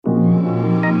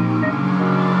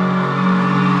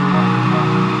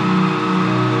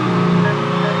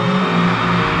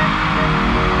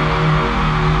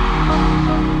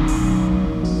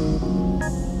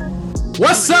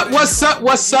What's up?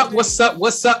 What's up? What's up?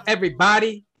 What's up,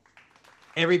 everybody?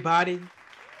 Everybody.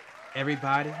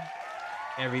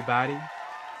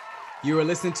 You are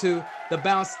listening to The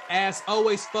Bounce. As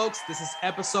always, folks, this is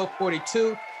episode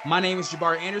 42. My name is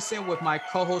Jabari Anderson with my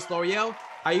co-host, Loreal.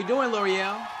 How you doing,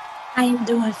 Loreal? I am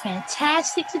doing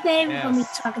fantastic today. We're going to be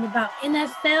talking about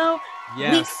NFL.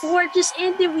 Yes. Week 4 just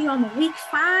ended. We're on the week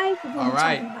 5. We're going to be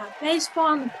talking about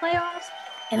baseball and the playoffs.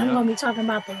 And I'm going to be talking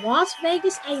about the Las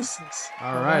Vegas Aces.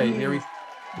 All right. Here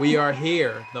we are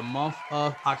here, the month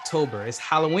of October. It's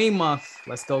Halloween month.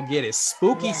 Let's go get it.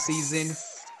 Spooky season.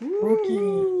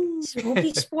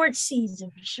 Spooky sports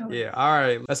season for sure. Yeah. All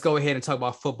right. Let's go ahead and talk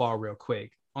about football real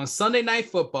quick. On Sunday Night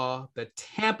Football, the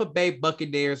Tampa Bay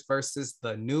Buccaneers versus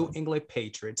the New England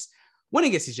Patriots went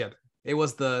against each other. It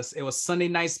was Sunday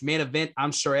night's main event.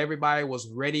 I'm sure everybody was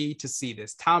ready to see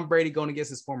this. Tom Brady going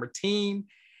against his former team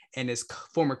and his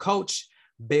former coach,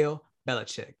 Bill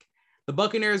Belichick. The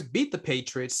Buccaneers beat the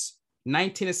Patriots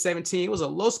 19-17. It was a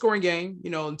low-scoring game. You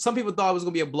know, some people thought it was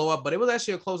going to be a blow-up, but it was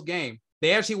actually a close game.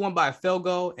 They actually won by a field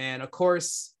goal. And, of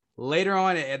course, later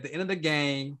on at the end of the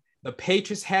game, the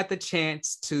Patriots had the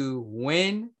chance to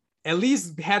win, at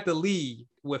least had the lead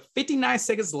with 59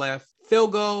 seconds left.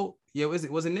 Field goal. Yeah, was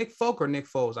it Nick Folk or Nick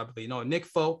Foles? I believe. No, Nick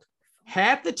Folk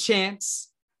had the chance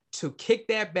to kick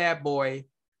that bad boy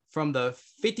from the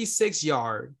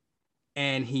 56-yard,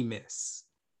 and he missed.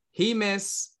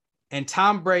 And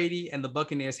Tom Brady and the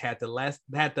Buccaneers had the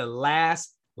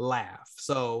last laugh.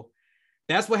 So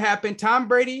that's what happened. Tom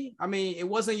Brady, I mean, it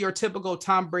wasn't your typical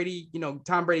Tom Brady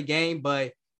game,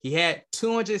 but he had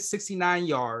 269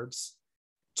 yards,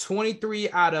 23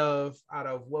 out of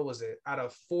what was it? Out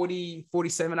of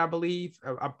 47, I believe.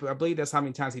 I believe that's how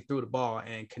many times he threw the ball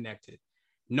and connected.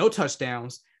 No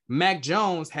touchdowns. Mac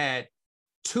Jones had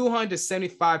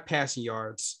 275 passing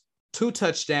yards, 2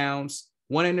 touchdowns,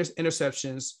 1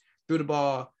 interceptions, threw the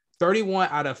ball 31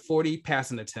 out of 40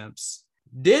 passing attempts.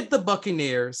 Did the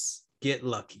Buccaneers get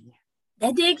lucky?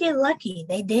 They did get lucky.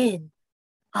 They did.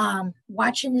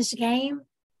 Watching this game,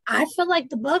 I feel like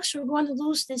the Bucs were going to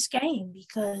lose this game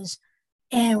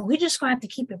and we're just going to have to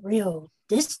keep it real.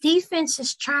 This defense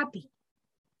is choppy.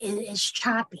 It's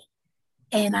choppy.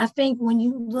 And I think when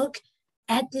you look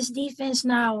at this defense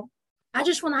now, I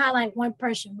just want to highlight one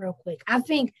person real quick. I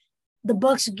think the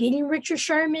Bucs getting Richard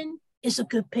Sherman is a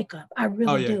good pickup. I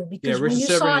really do. Because when you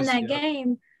saw in that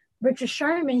game, Richard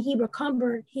Sherman, he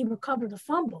recovered the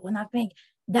fumble. And I think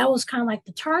that was kind of like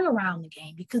the turnaround in the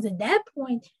game. Because at that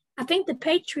point, I think the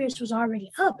Patriots was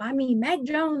already up. I mean, Mac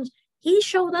Jones, he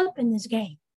showed up in this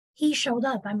game. He showed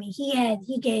up. I mean,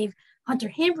 he gave Hunter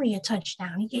Henry a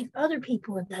touchdown. He gave other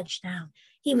people a touchdown.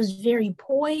 He was very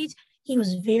poised. He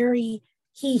was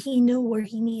he knew where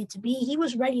he needed to be. He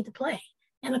was ready to play.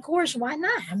 And of course, why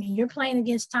not? I mean, you're playing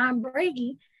against Tom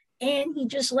Brady and he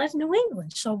just left New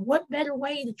England. So what better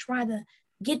way to try to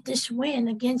get this win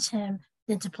against him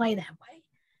than to play that way?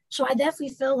 So I definitely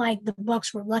feel like the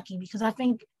Bucs were lucky because I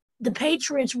think the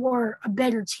Patriots were a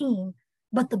better team,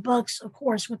 but the Bucs, of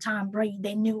course, with Tom Brady,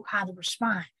 they knew how to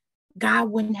respond.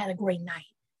 Godwin had a great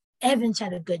night. Evans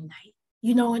had a good night.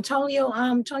 You know, Antonio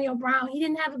Brown, he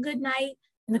didn't have a good night.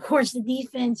 And of course, the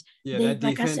defense,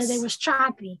 like I said, they was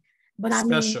choppy. But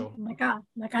special. I mean,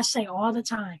 like I say all the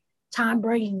time, Tom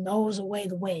Brady knows a way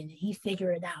to win. He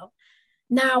figured it out.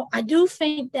 Now, I do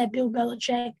think that Bill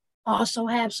Belichick also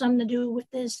have something to do with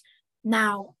this.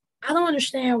 Now, I don't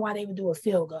understand why they would do a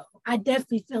field goal. I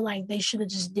definitely feel like they should have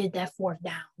just did that 4th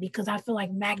down because I feel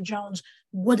like Mac Jones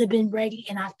would have been ready.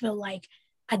 And I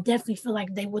definitely feel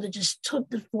like they would have just took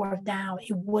the 4th down.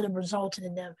 It would have resulted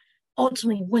in them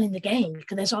ultimately winning the game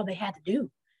because that's all they had to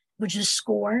do, was just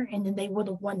score, and then they would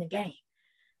have won the game.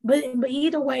 But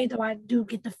either way, though, I do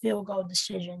get the field goal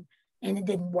decision, and it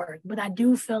didn't work. But I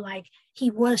do feel like he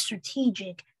was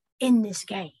strategic in this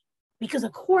game. Because,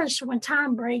 of course, when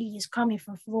Tom Brady is coming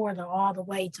from Florida all the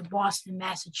way to Boston,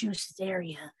 Massachusetts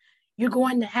area, you're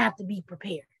going to have to be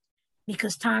prepared.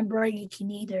 Because Tom Brady can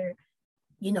either,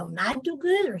 not do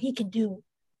good or he can do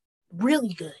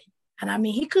really good. And, I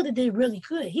mean, he could have did really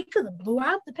good. He could have blew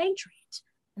out the Patriots.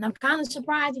 And I'm kind of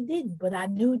surprised he didn't. But I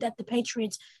knew that the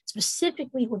Patriots,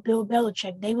 specifically with Bill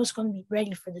Belichick, they was going to be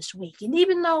ready for this week. And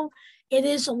even though it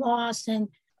is a loss and,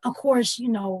 of course,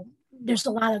 there's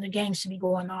a lot of the games to be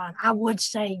going on, I would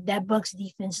say that Bucs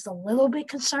defense is a little bit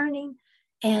concerning.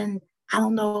 And I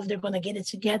don't know if they're going to get it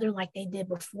together like they did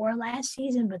before last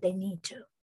season, but they need to.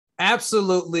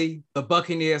 Absolutely. The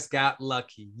Buccaneers got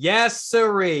lucky. Yes,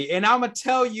 sirree. And I'm going to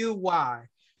tell you why.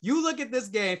 You look at this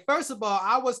game. First of all,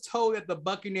 I was told that the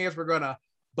Buccaneers were going to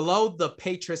blow the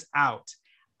Patriots out.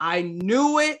 I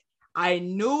knew it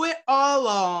all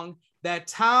along. that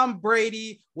Tom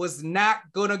Brady was not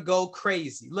going to go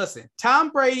crazy. Listen, Tom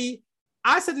Brady,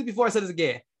 I said this before, I said this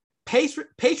again.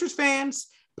 Patriots fans,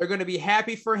 they're going to be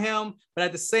happy for him, but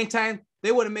at the same time,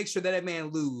 they want to make sure that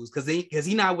man lose because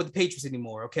he's not with the Patriots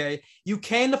anymore, okay? You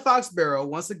came to Foxborough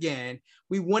once again.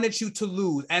 We wanted you to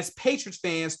lose. As Patriots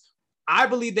fans, I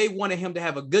believe they wanted him to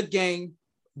have a good game,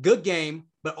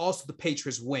 but also the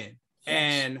Patriots win.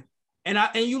 Yes. And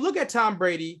you look at Tom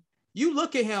Brady, you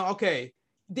look at him, okay,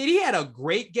 did he had a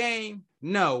great game?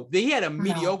 No. Did he had a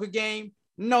mediocre game?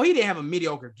 No, he didn't have a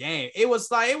mediocre game. It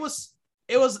was all right.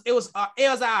 It was all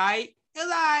right.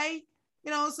 You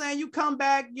know what I'm saying? You come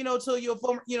back, to your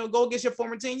former, go against your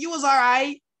former team. You was all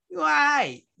right. You all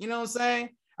right. You know what I'm saying?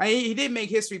 He did make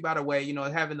history, by the way,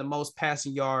 having the most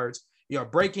passing yards,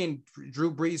 breaking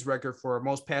Drew Brees' record for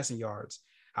most passing yards,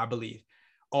 I believe,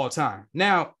 all time.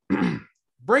 Now,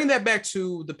 bring that back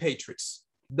to the Patriots.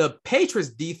 The Patriots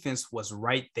defense was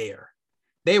right there.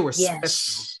 They were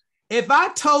special. If I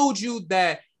told you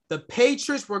that the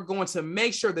Patriots were going to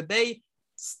make sure that they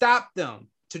stopped them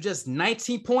to just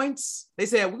 19 points, they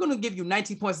said, we're going to give you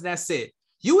 19 points and that's it.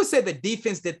 You would say the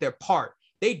defense did their part.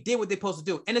 They did what they're supposed to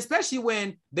do. And especially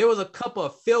when there was a couple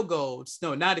of field goals.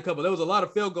 No, not a couple. There was a lot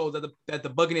of field goals that the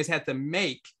Buccaneers had to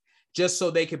make just so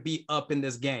they could be up in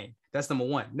this game. That's number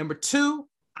one. Number two,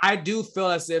 I do feel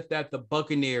as if that the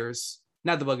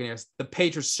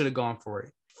Patriots should have gone for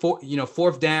it.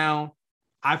 Fourth down.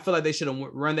 I feel like they should have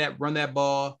run that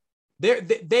ball.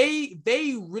 They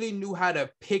really knew how to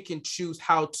pick and choose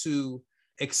how to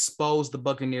expose the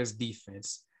Buccaneers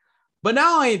defense. But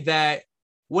not only that,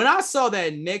 when I saw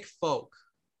that Nick Folk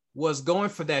was going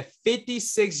for that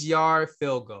 56-yard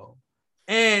field goal,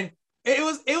 and it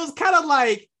was kind of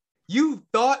like you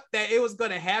thought that it was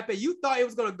going to happen. You thought it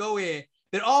was going to go in.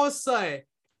 Then all of a sudden,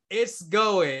 it's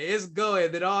going.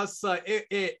 Then all of a sudden,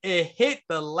 it hit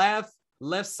the left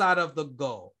side of the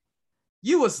goal.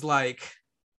 You was like,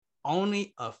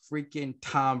 only a freaking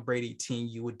Tom Brady team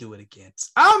you would do it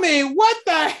against. I mean, what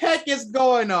the heck is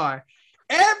going on?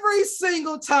 Every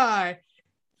single time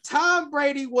Tom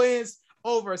Brady wins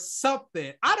over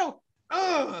something.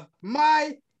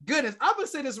 My goodness. I'm going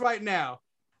to say this right now.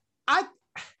 I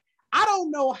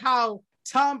don't know how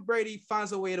Tom Brady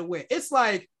finds a way to win. It's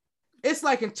like in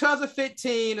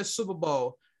 2015, the Super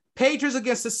Bowl, Patriots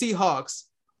against the Seahawks.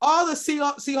 All the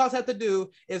Seahawks have to do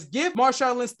is give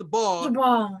Marshawn Lynch the ball. And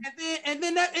then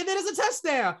it's a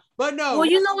touchdown. But no. Well,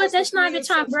 you know what? That's not even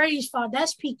Tom Brady's fault.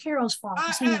 That's Pete Carroll's fault.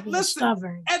 He's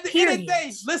stubborn. At the end of the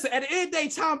day,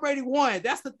 Tom Brady won.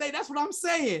 That's the thing. That's what I'm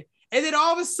saying. And then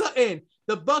all of a sudden,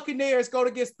 the Buccaneers go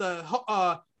against the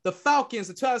Falcons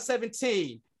in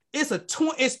 2017. It's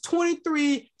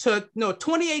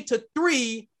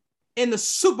 28-3 in the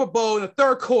Super Bowl in the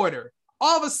third quarter.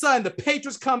 All of a sudden, the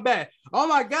Patriots come back. Oh,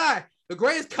 my God. The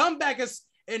greatest comeback is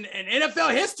in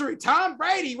NFL history. Tom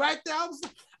Brady right there.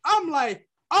 I'm like,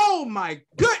 oh, my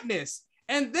goodness.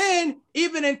 And then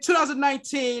even in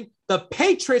 2019, the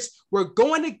Patriots were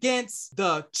going against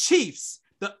the Chiefs,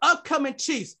 the upcoming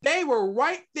Chiefs. They were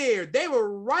right there. They were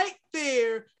right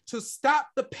there to stop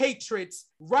the Patriots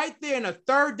right there in a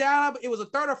third down. It was a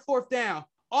third or fourth down.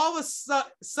 All of a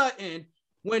sudden,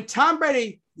 when Tom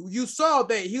Brady, you saw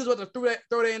that he was about to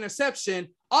throw the interception,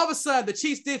 all of a sudden the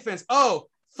Chiefs defense,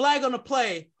 flag on the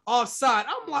play, offside.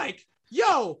 I'm like,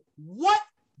 yo, what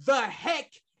the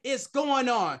heck is going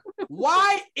on?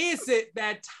 Why is it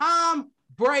that Tom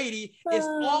Brady is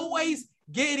always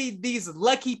getting these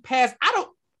lucky passes?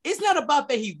 It's not about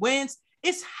that he wins.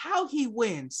 It's how he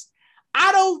wins.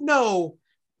 I don't know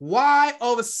why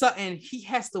all of a sudden he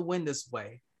has to win this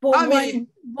way. But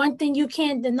one thing you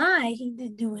can't deny, he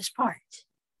did do his part.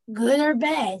 Good or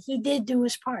bad, he did do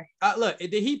his part. Look,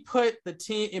 did he put the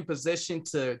team in position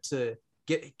to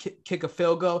kick a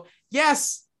field goal?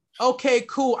 Yes. Okay,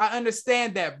 cool. I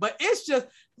understand that. But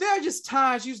there are just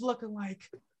times you're looking like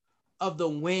of the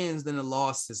wins than the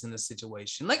losses in the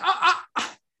situation. Like,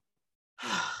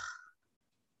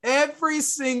 every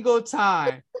single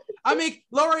time. I mean,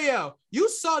 Loreal, you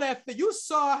saw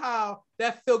how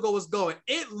that field goal was going.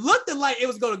 It looked like it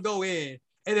was going to go in.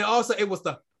 And then also it was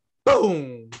the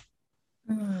boom.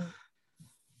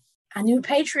 I knew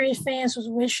Patriots fans was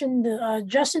wishing the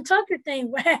Justin Tucker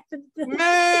thing would happen.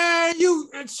 Man,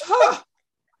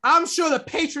 I'm sure the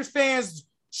Patriots fans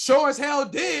sure as hell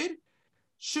did.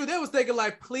 Shoot, they was thinking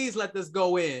like, please let this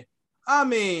go in. I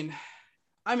mean,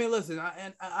 listen,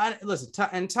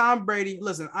 and Tom Brady,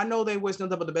 listen, I know they wish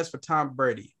nothing but the best for Tom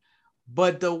Brady,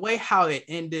 but the way how it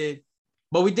ended,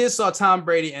 but we did saw Tom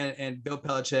Brady and Bill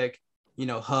Belichick,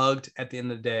 hugged at the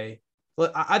end of the day.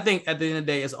 But I think at the end of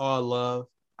the day, it's all love.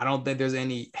 I don't think there's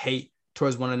any hate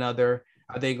towards one another.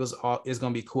 I think it's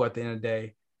going to be cool at the end of the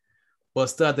day. But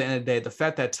still, at the end of the day, the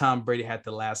fact that Tom Brady had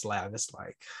the last laugh, it's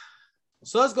like.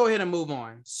 So let's go ahead and move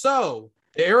on. So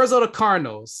the Arizona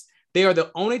Cardinals, they are the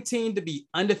only team to be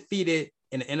undefeated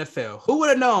in the NFL. Who would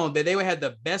have known that they would have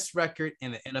the best record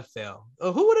in the NFL?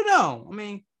 Who would have known? I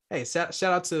mean, hey, shout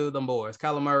out to them boys,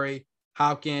 Kyler Murray,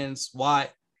 Hopkins,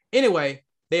 Watt. Anyway,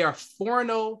 they are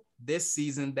 4-0 this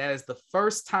season. That is the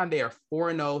first time they are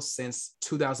 4-0 since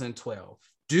 2012.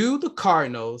 Do the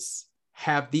Cardinals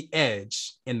have the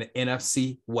edge in the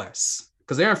NFC West?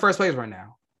 Because they're in first place right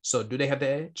now. So do they have the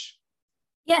edge?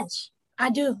 Yes, I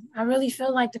do. I really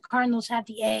feel like the Cardinals have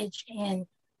the edge, and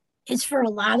it's for a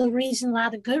lot of reasons, a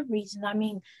lot of good reasons. I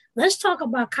mean, let's talk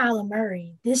about Kyler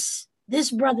Murray. This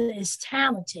brother is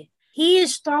talented. He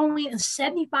is throwing a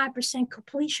 75%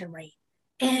 completion rate,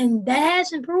 and that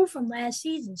has improved from last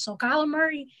season. So Kyler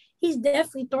Murray, he's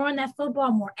definitely throwing that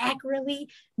football more accurately,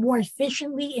 more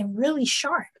efficiently, and really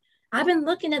sharp. I've been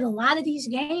looking at a lot of these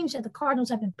games that the Cardinals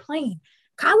have been playing.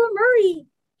 Kyler Murray,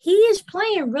 he is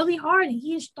playing really hard, and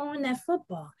he is throwing that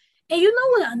football. And you know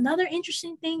what another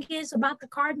interesting thing is about the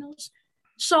Cardinals?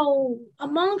 So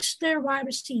amongst their wide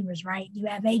receivers, right, you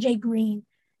have A.J. Green,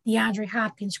 DeAndre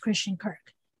Hopkins, Christian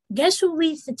Kirk. Guess who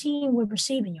leads the team with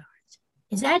receiving yards?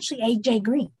 It's actually A.J.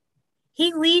 Green.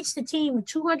 He leads the team with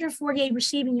 248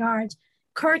 receiving yards.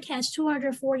 Kirk has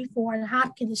 244, and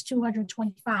Hopkins is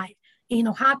 225. And, you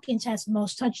know, Hopkins has the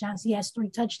most touchdowns. He has 3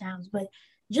 touchdowns. But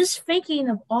just thinking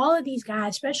of all of these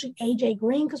guys, especially A.J.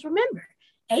 Green, because remember,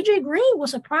 A.J. Green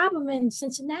was a problem in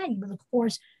Cincinnati, but of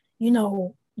course, you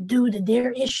know, due to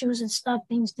their issues and stuff,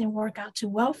 things didn't work out too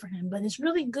well for him. But it's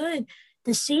really good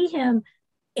to see him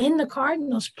in the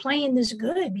Cardinals playing this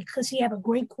good because he have a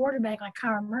great quarterback like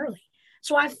Kyler Murray.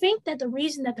 So I think that the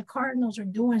reason that the Cardinals are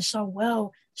doing so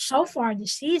well so far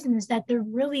this season is that they're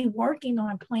really working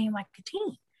on playing like a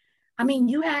team. I mean,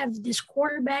 you have this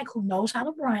quarterback who knows how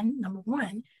to run, number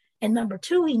one, and number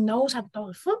two, he knows how to throw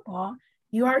the football.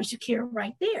 You already secure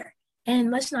right there.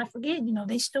 And let's not forget, you know,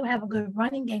 they still have a good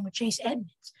running game with Chase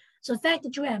Edmonds. So the fact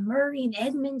that you have Murray and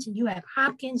Edmonds and you have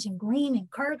Hopkins and Green and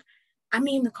Kirk, I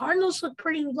mean, the Cardinals look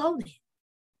pretty loaded.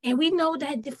 And we know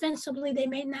that defensively they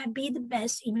may not be the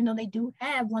best, even though they do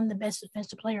have one of the best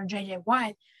defensive players, J.J.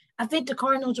 Watt. I think the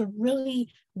Cardinals are really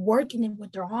working it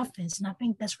with their offense, and I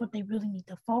think that's what they really need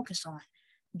to focus on.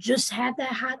 Just have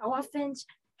that hot offense,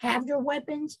 have your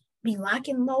weapons, be locked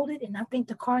and loaded, and I think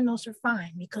the Cardinals are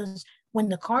fine because when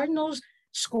the Cardinals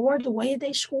score the way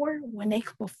they score, when they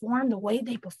perform the way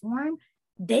they perform,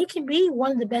 they can be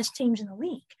one of the best teams in the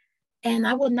league. And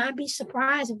I would not be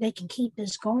surprised if they can keep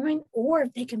this going or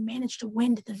if they can manage to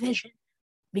win the division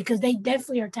because they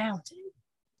definitely are talented.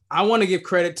 I want to give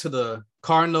credit to the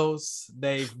Cardinals.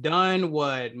 They've done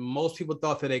what most people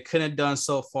thought that they couldn't have done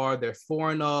so far. They're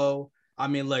 4-0. I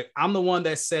mean, look, I'm the one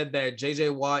that said that J.J.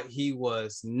 Watt, he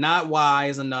was not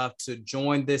wise enough to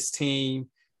join this team.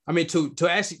 I mean, to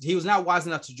actually, he was not wise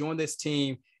enough to join this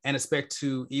team and expect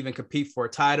to even compete for a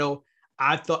title.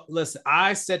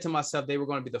 I said to myself, they were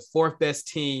going to be the 4th best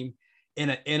team in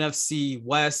an NFC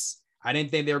West. I didn't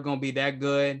think they were going to be that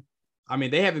good. I mean,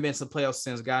 they haven't been to the playoffs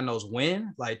since God knows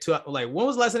when. Like when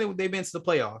was the last time they've been to the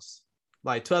playoffs?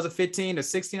 Like 2015 or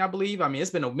 16, I believe. I mean,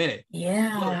 it's been a minute.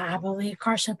 Yeah, I believe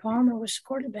Carson Palmer was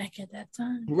quarterback at that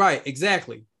time. Right,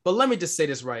 exactly. But let me just say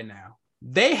this right now.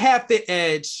 They have the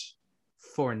edge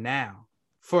for now.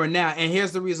 For now. And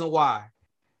here's the reason why.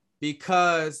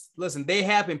 Because, listen, they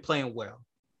have been playing well.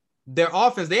 Their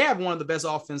offense, they have one of the best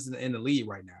offenses in the league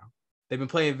right now. They've been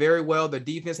playing very well. Their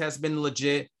defense has been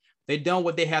legit. They've done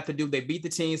what they have to do. They beat the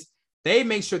teams. They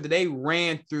make sure that they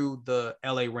ran through the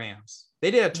LA Rams. They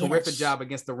did a terrific job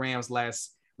against the Rams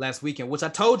last weekend, which I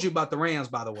told you about the Rams,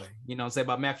 by the way. You know, say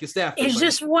about Matthew Stafford. It's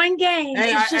just one game.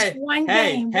 It's just one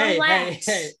game. Relax.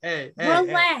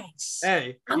 Relax.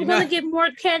 I'm going to give more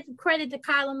credit to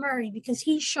Kyler Murray because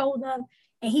he showed up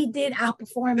and he did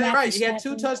outperform. Yeah, right. He had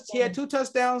two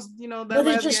touchdowns. You know, that but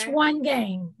it's just one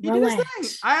game. He did his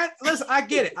thing. I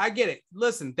get it.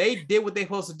 Listen, they did what they're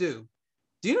supposed to do.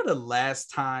 Do you know the last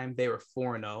time they were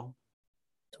 4-0?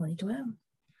 2012.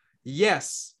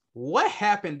 Yes. What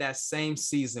happened that same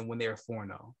season when they were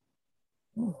 4-0?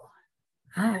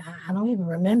 I don't even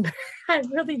remember. I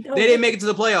really don't. They didn't make it to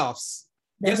the playoffs.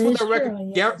 Guess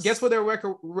what their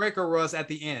record was at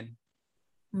the end?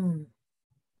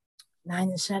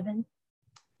 9-7.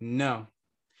 No,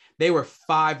 they were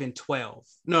 5-12.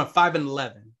 No,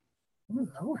 5-11. Oh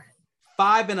Lord.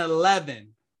 5-11.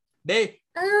 They.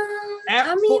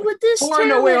 With this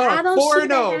talent, I don't see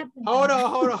that happening. Hold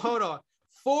on.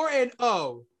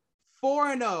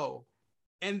 4-0.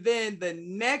 And then the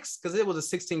next, because it was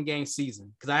a 16-game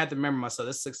season, because I had to remember myself,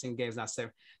 this is 16 games, not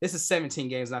 7. This is 17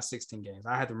 games, not 16 games.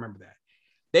 I had to remember that.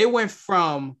 They went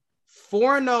from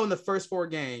 4-0 in the first 4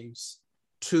 games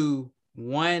to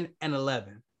 1-11.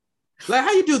 Like,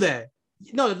 how you do that?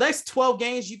 No, the next 12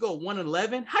 games, you go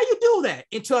 1-11. How you do that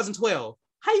in 2012?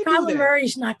 How you do that? Kyler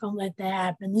Murray's not going to let that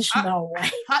happen. There's no way.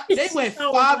 They went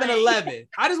 5-11.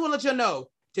 I just want to let you know.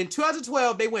 In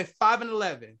 2012, they went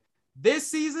 5-11.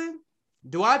 This season,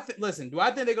 do I think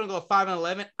they're going to go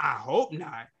 5-11? I hope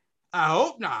not.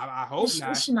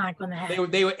 It's not going to happen.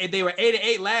 They were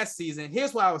 8-8 last season.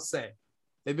 Here's what I would say: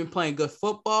 they've been playing good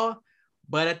football,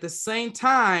 but at the same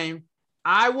time,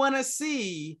 I want to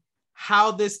see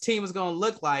how this team is going to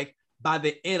look like by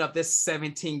the end of this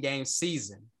 17-game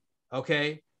season.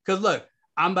 Okay, because look,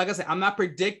 I'm not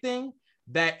predicting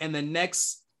that in the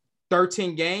next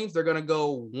 13 games they're going to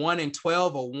go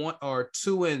 1-12 or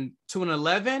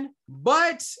 2-11,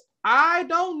 but I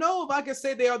don't know if I can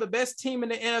say they are the best team in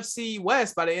the NFC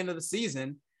West by the end of the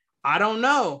season. I don't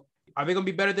know. Are they going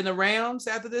to be better than the Rams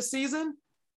after this season?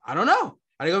 I don't know.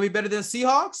 Are they going to be better than the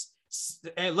Seahawks?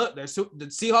 And look, the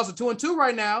Seahawks are 2-2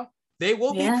 right now. They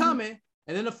will be coming.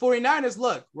 And then the 49ers,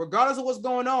 look, regardless of what's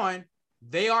going on,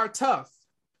 they are tough.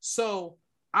 So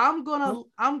I'm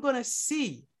gonna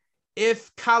see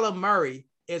if Kyler Murray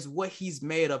is what he's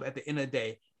made of at the end of the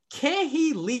day. Can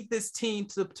he lead this team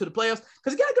to the playoffs?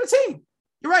 Because he got a good team.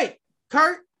 You're right.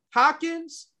 Kurt,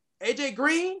 Hopkins, AJ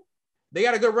Green, they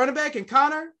got a good running back in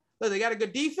Connor. Look, they got a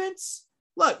good defense.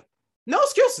 Look, no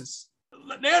excuses.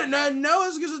 No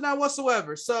excuses, not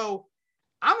whatsoever. So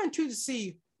I'm intrigued to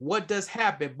see what does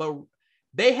happen, but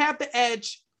they have the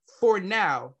edge for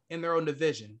now in their own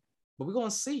division. But we're going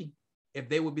to see if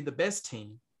they will be the best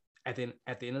team at the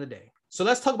end of the day. So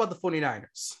let's talk about the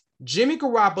 49ers. Jimmy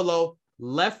Garoppolo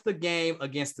left the game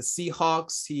against the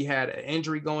Seahawks. He had an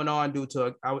injury going on due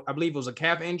to, I believe it was a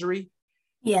calf injury.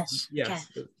 Yes.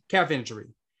 Calf injury.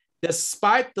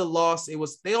 Despite the loss,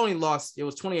 they only lost, it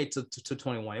was 28 to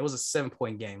 21. It was a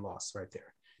 7-point game loss right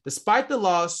there. Despite the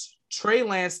loss, Trey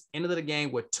Lance ended the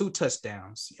game with 2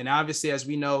 touchdowns. And obviously, as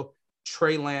we know,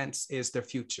 Trey Lance is their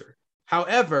future.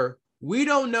 However, we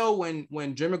don't know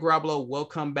when Jimmy Garoppolo will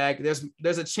come back.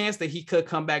 There's a chance that he could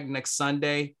come back next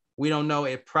Sunday. We don't know.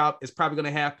 It's probably going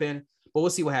to happen, but we'll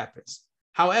see what happens.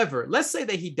 However, let's say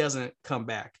that he doesn't come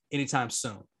back anytime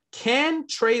soon. Can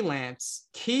Trey Lance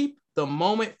keep the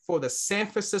moment for the San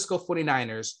Francisco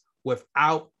 49ers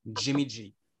without Jimmy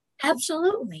G?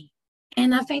 Absolutely.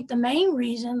 And I think the main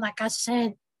reason, like I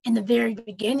said in the very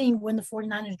beginning when the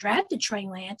 49ers drafted Trey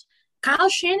Lance, Kyle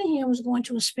Shanahan was going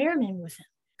to experiment with him.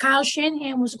 Kyle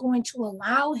Shanahan was going to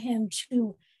allow him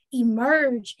to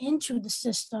emerge into the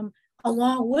system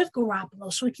along with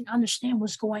Garoppolo so he can understand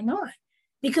what's going on.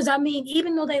 Because, I mean,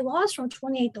 even though they lost from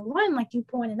 28-1, like you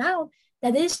pointed out,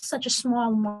 that is such a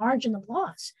small margin of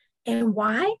loss. And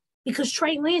why? Because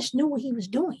Trey Lance knew what he was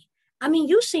doing. I mean,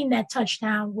 you've seen that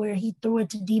touchdown where he threw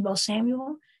it to Deebo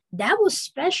Samuel. That was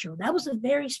special. That was a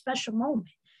very special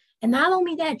moment. And not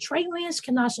only that, Trey Lance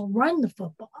can also run the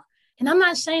football. And I'm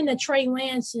not saying that Trey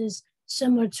Lance is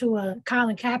similar to a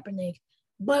Colin Kaepernick,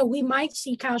 but we might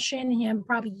see Kyle Shanahan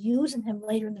probably using him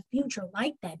later in the future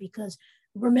like that. Because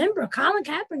remember, Colin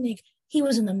Kaepernick, he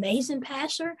was an amazing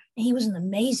passer and he was an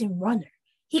amazing runner.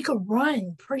 He could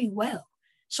run pretty well.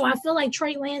 So I feel like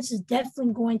Trey Lance is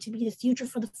definitely going to be the future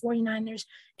for the 49ers.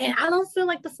 And I don't feel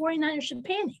like the 49ers should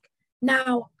panic.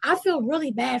 Now, I feel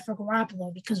really bad for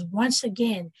Garoppolo because once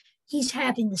again, he's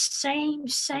having the same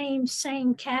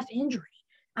calf injury.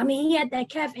 I mean, he had that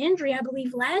calf injury, I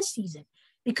believe, last season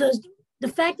because the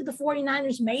fact that the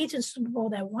 49ers made it to the Super Bowl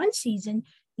that one season,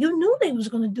 you knew they was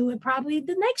going to do it probably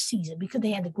the next season because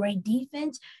they had a great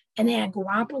defense and they had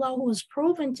Garoppolo, who was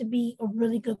proven to be a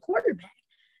really good quarterback.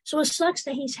 So it sucks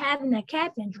that he's having that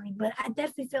calf injury, but I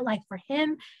definitely feel like for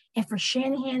him and for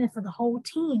Shanahan and for the whole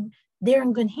team, they're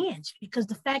in good hands because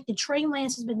the fact that Trey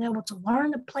Lance has been able to learn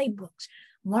the playbooks,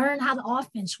 learn how the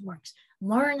offense works,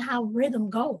 learn how rhythm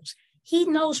goes, he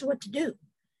knows what to do.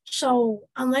 So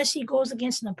unless he goes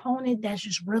against an opponent that's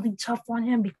just really tough on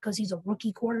him because he's a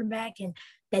rookie quarterback and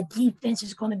that defense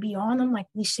is going to be on him like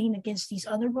we've seen against these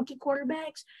other rookie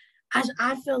quarterbacks,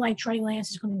 I feel like Trey Lance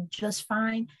is going to be just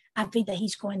fine. I think that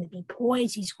he's going to be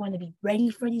poised. He's going to be ready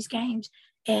for these games.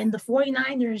 And the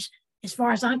 49ers, as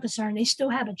far as I'm concerned, they still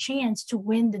have a chance to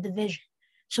win the division.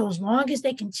 So as long as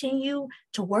they continue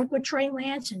to work with Trey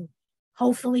Lance and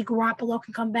hopefully Garoppolo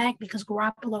can come back because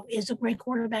Garoppolo is a great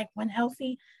quarterback when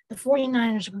healthy, the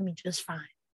 49ers are going to be just fine.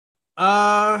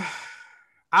 I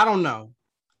don't know.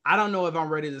 I don't know if I'm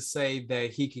ready to say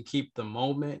that he can keep the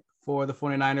moment for the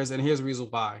 49ers. And here's the reason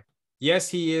why. Yes,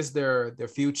 he is their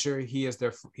future. He is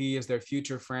their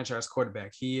future franchise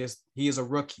quarterback. He is a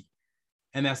rookie,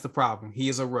 and that's the problem. He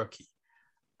is a rookie.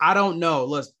 I don't know.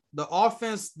 Listen, the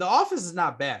offense is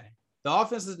not bad. The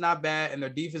offense is not bad, and their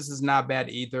defense is not bad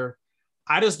either.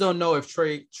 I just don't know if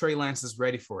Trey Lance is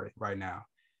ready for it right now.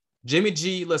 Jimmy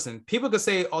G, listen, people could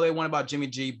say all they want about Jimmy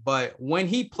G, but when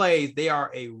he plays, they are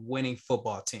a winning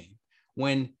football team.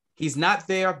 When he's not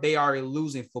there, they are a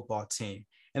losing football team.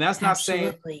 And that's not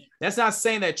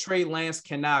saying that Trey Lance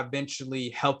cannot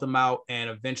eventually help them out and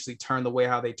eventually turn the way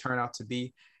how they turn out to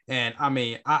be. And I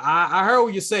mean, I heard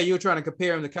what you say. You were trying to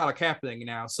compare him to Colin Kaepernick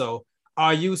now. So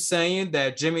are you saying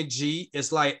that Jimmy G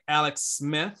is like Alex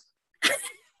Smith?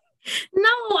 No,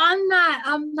 I'm not.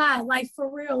 I'm not. Like,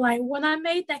 for real. Like, when I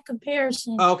made that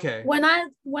comparison, Okay. when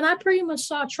I pretty much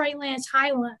saw Trey Lance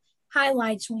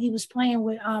highlights when he was playing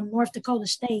with North Dakota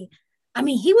State, I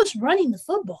mean, he was running the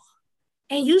football.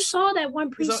 And you saw that one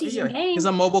preseason game. He's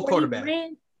a mobile quarterback.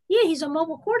 He's a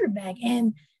mobile quarterback.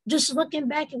 And just looking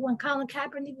back at when Colin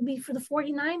Kaepernick would be for the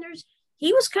 49ers,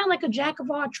 he was kind of like a jack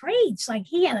of all trades. Like,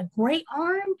 he had a great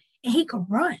arm and he could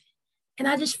run. And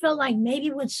I just feel like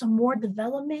maybe with some more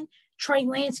development, Trey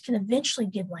Lance can eventually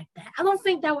get like that. I don't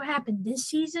think that will happen this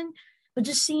season, but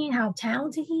just seeing how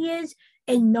talented he is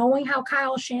and knowing how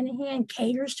Kyle Shanahan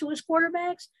caters to his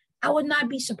quarterbacks, I would not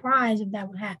be surprised if that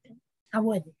would happen. I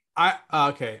wouldn't.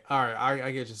 Okay. All right.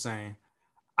 I get what you're saying.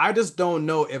 I just don't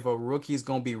know if a rookie is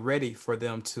going to be ready for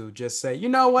them to just say, you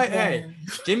know what? Yeah. Hey,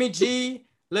 Jimmy G,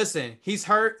 listen, he's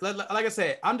hurt. Like I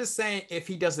said, I'm just saying if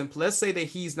he doesn't, let's say that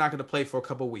he's not going to play for a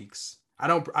couple of weeks.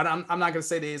 I'm not going to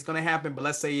say that it's going to happen, but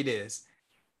let's say it is.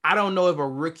 I don't know if a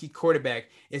rookie quarterback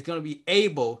is going to be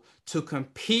able to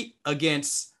compete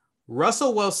against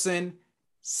Russell Wilson,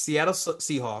 Seattle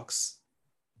Seahawks,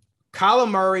 Kyler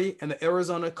Murray and the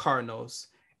Arizona Cardinals,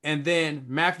 and then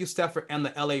Matthew Stafford and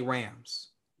the LA Rams.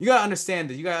 You got to understand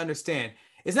this. You got to understand.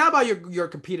 It's not about your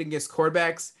competing against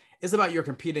quarterbacks. It's about your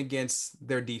competing against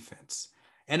their defense.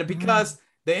 And because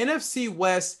the NFC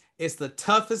West is the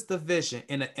toughest division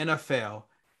in the NFL,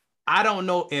 I don't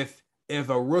know if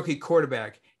a rookie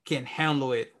quarterback can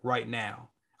handle it right now.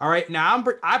 All right. Now,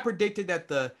 I predicted that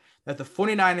the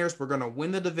 49ers were going to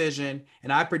win the division,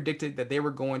 and I predicted that they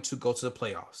were going to go to the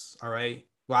playoffs. All right.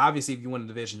 Well, obviously, if you win the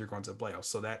division, you're going to the playoffs.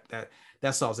 So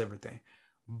that solves everything.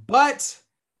 But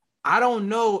I don't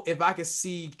know if I could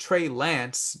see Trey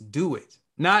Lance do it.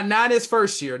 Not his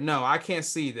first year. No, I can't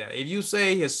see that. If you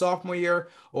say his sophomore year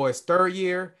or his third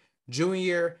year, junior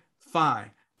year, fine.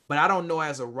 But I don't know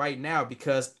as of right now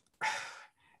because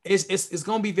it's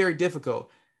going to be very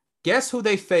difficult. Guess who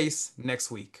they face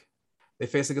next week? They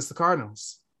face against the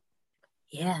Cardinals.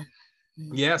 Yeah.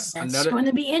 Yes. That's going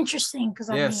to be interesting because,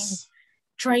 I mean,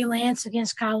 Trey Lance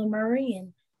against Kyler Murray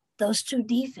and those two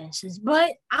defenses.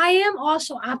 But I am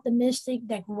also optimistic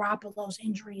that Garoppolo's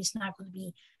injury is not going to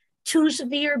be too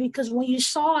severe because when you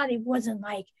saw it, it wasn't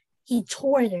like he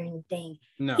tore it or anything.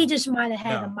 No. He just might have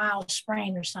had a mild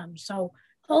sprain or something. So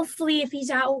hopefully if he's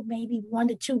out maybe 1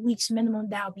 to 2 weeks minimum,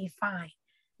 that'll be fine.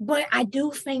 But I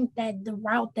do think that the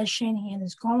route that Shanahan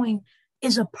is going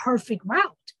is a perfect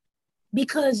route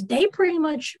because they pretty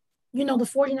much, the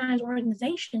 49ers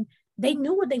organization, they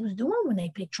knew what they was doing when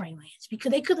they picked Trey Lance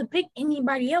because they could have picked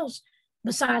anybody else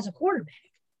besides a quarterback.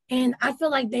 And I feel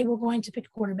like they were going to pick a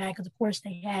quarterback because, of course,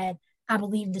 they had, I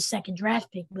believe, the second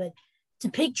draft pick. But to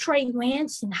pick Trey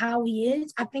Lance and how he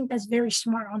is, I think that's very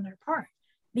smart on their part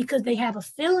because they have a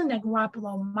feeling that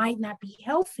Garoppolo might not be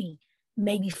healthy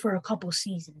maybe for a couple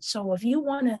seasons. So if you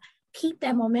want to keep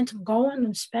that momentum going,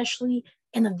 especially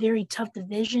in a very tough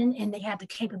division, and they have the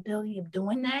capability of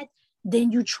doing that,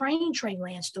 then you train Trey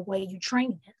Lance the way you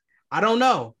train him. I don't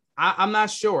know. I'm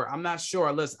not sure.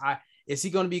 Listen, is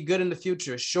he going to be good in the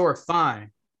future? Sure,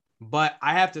 fine. But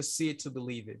I have to see it to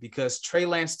believe it because Trey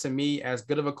Lance, to me, as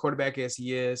good of a quarterback as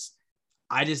he is,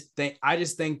 I just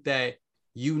think that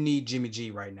you need Jimmy G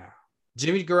right now.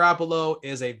 Jimmy Garoppolo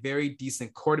is a very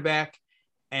decent quarterback,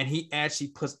 and he actually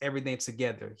puts everything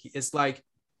together. It's like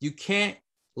you can't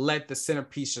let the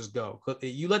centerpiece just go.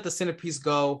 You let the centerpiece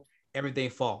go, everything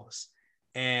falls.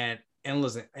 And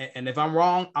listen, and if I'm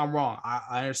wrong, I'm wrong.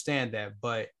 I understand that.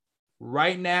 But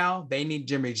right now, they need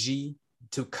Jimmy G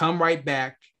to come right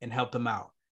back and help them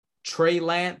out. Trey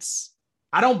Lance,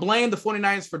 I don't blame the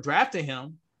 49ers for drafting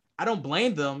him. I don't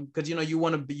blame them because, you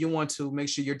want to make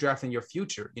sure you're drafting your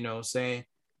future, you know what I'm saying?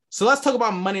 So let's talk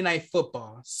about Monday Night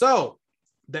Football. So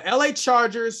the LA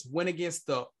Chargers went against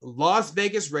the Las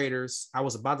Vegas Raiders. I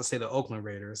was about to say the Oakland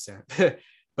Raiders,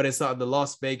 but it's the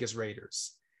Las Vegas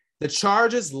Raiders. The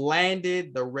Chargers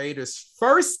landed the Raiders'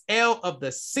 first L of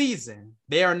the season.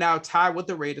 They are now tied with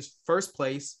the Raiders first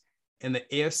place in the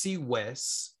AFC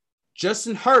West.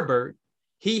 Justin Herbert,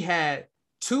 he had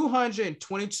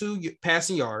 222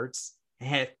 passing yards and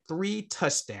had 3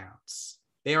 touchdowns.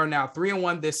 They are now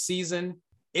 3-1 this season.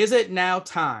 Is it now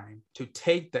time to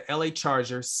take the LA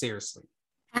Chargers seriously?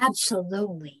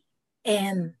 Absolutely.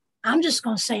 And I'm just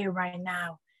going to say it right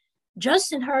now.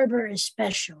 Justin Herbert is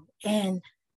special. And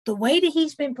the way that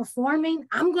he's been performing,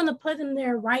 I'm going to put him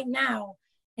there right now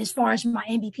as far as my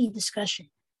MVP discussion.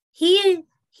 He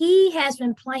has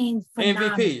been playing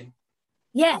phenomenal. MVP.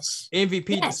 Yes. MVP.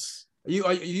 Yes.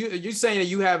 Are you saying that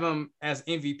you have him as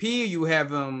MVP? Or you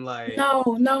have him like No.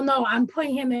 I'm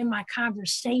putting him in my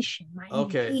conversation, my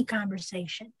MVP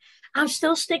conversation. I'm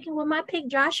still sticking with my pick,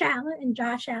 Josh Allen, and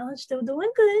Josh Allen's still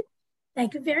doing good.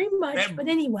 Thank you very much. But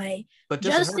anyway,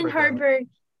 Justin Herbert,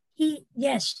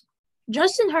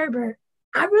 Justin Herbert,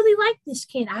 I really like this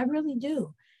kid. I really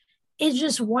do. It's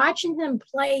just watching him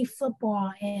play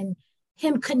football and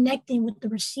him connecting with the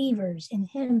receivers and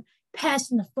him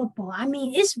passing the football. I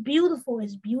mean, it's beautiful.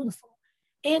 It's beautiful.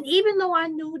 And even though I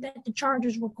knew that the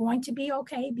Chargers were going to be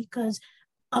okay because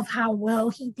of how well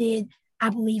he did, I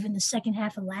believe, in the second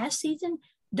half of last season,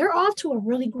 they're off to a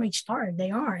really great start. They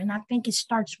are. And I think it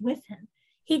starts with him.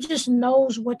 He just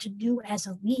knows what to do as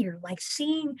a leader. Like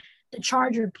seeing the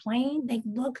Charger playing, they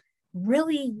look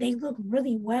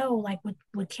really well, like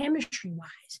with chemistry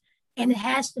wise. And it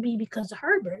has to be because of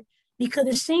Herbert, because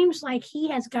it seems like he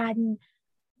has gotten,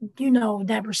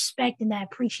 that respect and that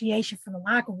appreciation from the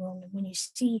locker room. And when you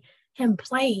see him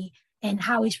play and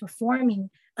how he's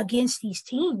performing against these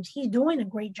teams, he's doing a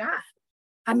great job.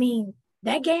 I mean,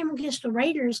 that game against the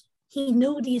Raiders, he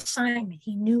knew the assignment.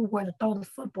 He knew where to throw the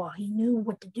football. He knew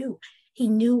what to do. He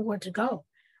knew where to go.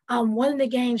 One of the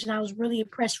games that I was really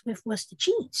impressed with was the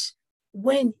Chiefs.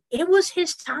 When it was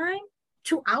his time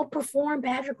to outperform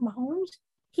Patrick Mahomes,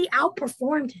 he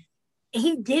outperformed him. And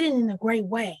he did it in a great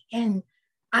way. And,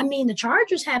 I mean, the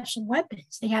Chargers have some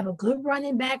weapons. They have a good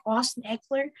running back, Austin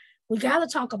Eckler. We got to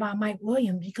talk about Mike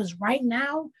Williams because right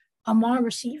now, among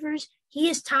receivers, he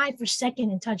is tied for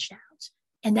second in touchdowns.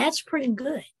 And that's pretty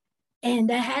good. And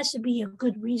that has to be a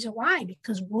good reason why,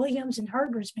 because Williams and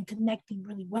Herbert's been connecting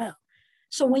really well.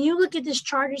 So when you look at this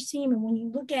Chargers team and when you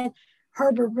look at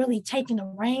Herbert really taking the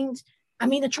reins, I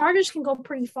mean, the Chargers can go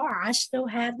pretty far. I still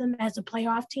have them as a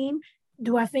playoff team.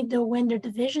 Do I think they'll win their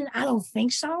division? I don't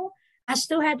think so. I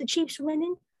still have the Chiefs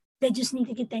winning. They just need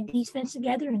to get that defense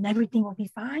together and everything will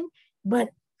be fine. But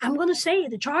I'm going to say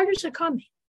the Chargers are coming.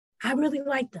 I really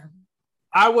like them.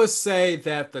 I would say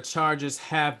that the Chargers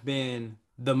have been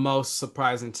the most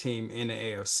surprising team in the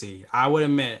AFC. I would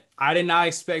admit, I did not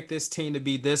expect this team to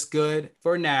be this good.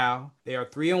 For now, they are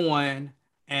 3-1,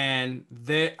 and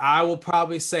I will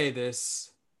probably say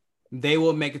this: they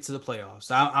will make it to the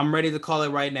playoffs. I'm ready to call it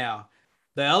right now.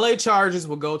 The LA Chargers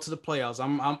will go to the playoffs.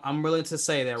 I'm willing to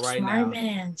say that right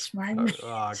now. Smart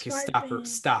man.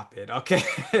 Stop it. Okay.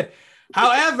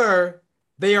 However,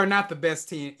 they are not the best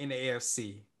team in the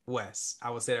AFC West. I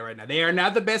will say that right now. They are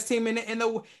not the best team in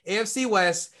the AFC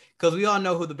West because we all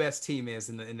know who the best team is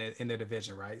in the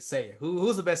division, right? Say it.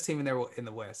 Who's the best team in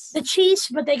the West? The Chiefs,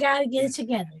 but they got to get it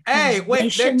together. Hey, wait, they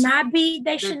should not be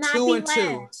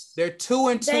last. They're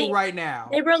 2-2 right now.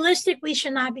 They realistically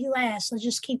should not be last. Let's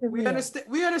just keep it real.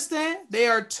 We understand. They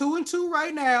are 2-2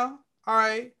 right now. All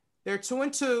right, they're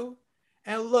 2-2.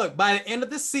 And look, by the end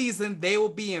of the season, they will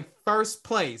be in first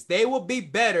place. They will be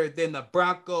better than the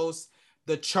Broncos,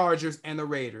 the Chargers, and the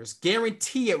Raiders.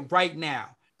 Guarantee it right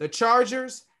now. The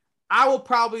Chargers, I will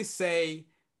probably say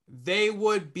they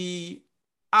would be,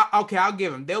 okay, I'll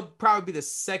give them. They'll probably be the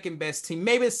second best team,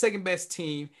 maybe the second best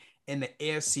team in the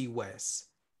AFC West.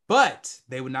 But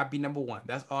they would not be number one.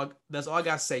 That's all I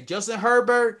got to say. Justin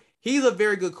Herbert, he's a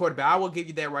very good quarterback. I will give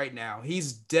you that right now.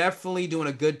 He's definitely doing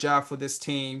a good job for this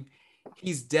team.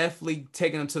 He's definitely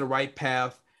taking them to the right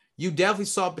path. You definitely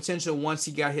saw potential once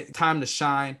he got time to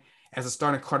shine as a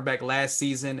starting quarterback last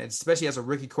season, and especially as a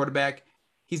rookie quarterback.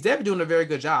 He's definitely doing a very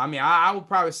good job. I mean, I would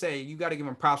probably say you got to give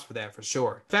him props for that for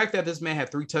sure. The fact that this man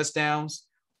had 3 touchdowns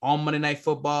on Monday Night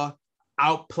Football,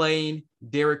 outplaying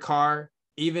Derek Carr,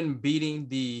 even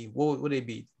beating what would they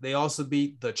beat? They also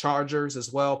beat the Chargers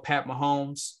as well, Pat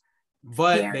Mahomes.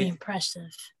 But very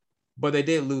impressive. But they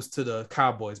did lose to the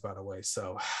Cowboys, by the way.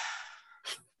 So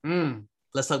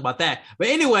let's talk about that. But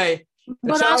anyway,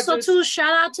 but Chargers, also too,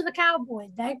 shout out to the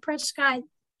Cowboys. Dak Prescott,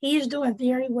 he is doing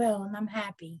very well, and I'm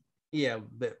happy. Yeah,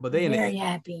 but they very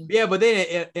happy. Yeah, but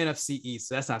they in NFC East,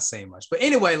 so that's not saying much. But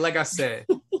anyway, like I said,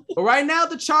 but right now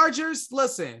the Chargers,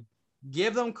 listen,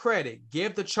 give them credit.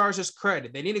 Give the Chargers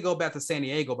credit. They need to go back to San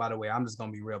Diego, by the way. I'm just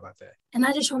gonna be real about that. And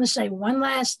I just want to say one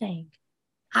last thing.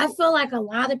 I feel like a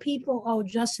lot of people owe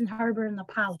Justin Herbert an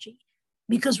apology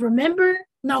because remember,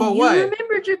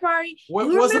 remember Jabari.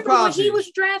 What's the apology? When he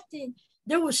was drafted,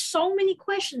 there was so many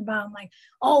questions about him, like,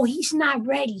 oh, he's not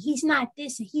ready, he's not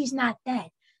this, and he's not that.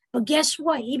 But guess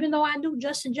what? Even though I knew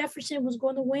Justin Jefferson was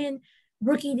going to win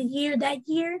Rookie of the Year that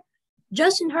year,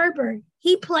 Justin Herbert,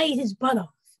 he played his butt off.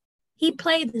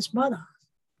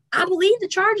 I believe the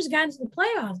Chargers got into the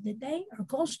playoffs, did they? Or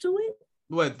close to it?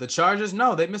 What, the Chargers?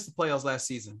 No, they missed the playoffs last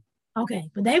season. Okay,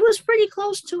 but they was pretty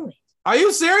close to it. Are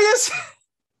you serious?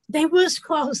 They was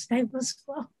close.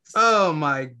 Oh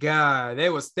my God. They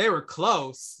were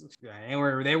close.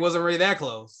 They wasn't really that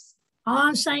close. All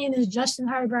I'm saying is Justin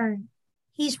Herbert,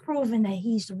 he's proven that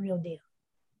he's the real deal.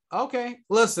 Okay.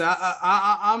 Listen,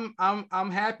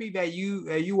 I'm happy that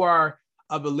you are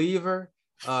a believer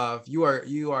of you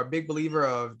are a big believer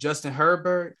of Justin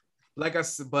Herbert. Like I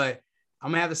said, but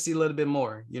I'm gonna have to see a little bit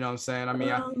more. You know what I'm saying?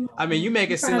 I mean, you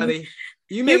make it seem like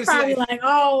you're probably like,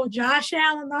 oh, Josh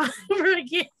Allen all over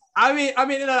again. I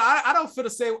don't feel the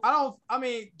same.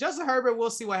 Justin Herbert,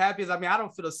 we'll see what happens. I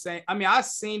don't feel the same. I've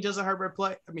seen Justin Herbert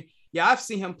play. I've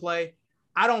seen him play.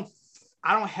 I don't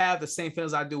have the same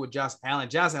feelings I do with Josh Allen.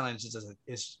 Josh Allen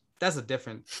that's a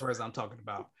different person I'm talking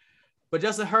about. But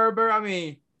Justin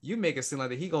Herbert, you make it seem like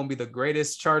that he's gonna be the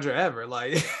greatest Charger ever.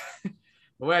 Like,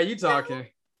 the way are you talking?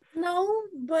 No,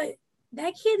 but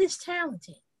that kid is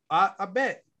talented. I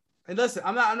bet. And listen,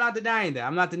 I'm not denying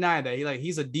that.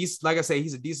 He's a decent, like I say,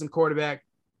 he's a decent quarterback.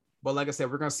 But like I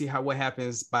said, we're gonna see what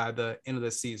happens by the end of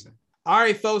the season. All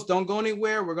right, folks, don't go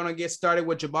anywhere. We're gonna get started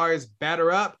with Jabari's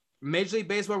Batter Up Major League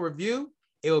Baseball review.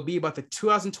 It will be about the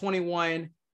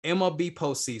 2021 MLB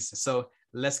postseason. So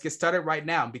let's get started right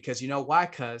now because you know why?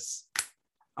 Because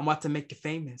I'm about to make you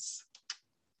famous.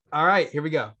 All right, here we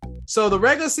go. So the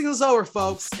regular season's over,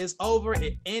 folks. It's over.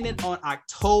 It ended on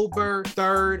October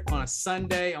 3rd on a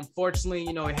Sunday. Unfortunately,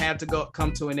 it had to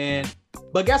come to an end.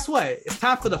 But guess what? It's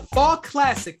time for the Fall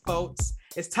Classic, folks.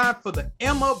 It's time for the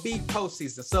MLB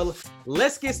postseason. So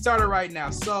let's get started right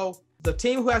now. So the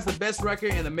team who has the best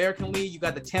record in the American League, you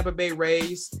got the Tampa Bay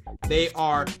Rays. They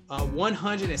are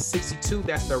 162.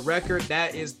 That's the record.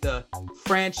 That is the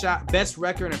best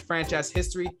record in franchise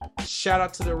history. Shout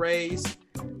out to the Rays.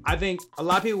 I think a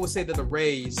lot of people will say that the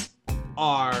Rays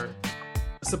are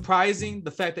surprising.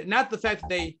 Not the fact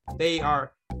that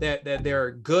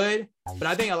they're good, but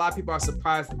I think a lot of people are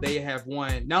surprised that they have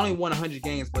not only won 100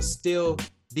 games, but still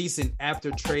decent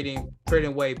after trading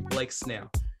away Blake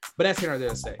Snell. But that's here or there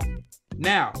to say.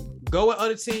 Now, go with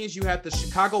other teams. You have the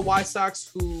Chicago White Sox,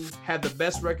 who have the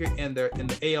best record in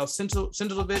the AL Central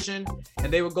Division,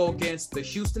 and they will go against the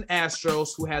Houston Astros,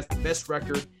 who has the best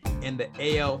record in the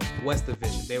AL West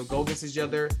Division. They will go against each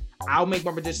other. I'll make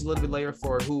my predictions a little bit later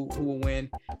for who will win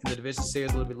in the division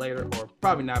series a little bit later, or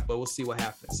probably not, but we'll see what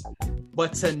happens.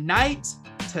 But tonight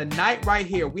right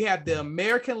here, we have the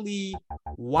American League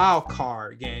wild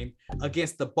card game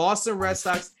against the Boston Red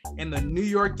Sox and the New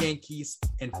York Yankees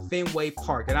in Fenway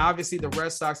Park. And obviously the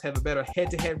Red Sox have a better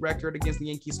head-to-head record against the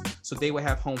Yankees, so they will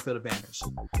have home field advantage.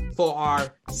 For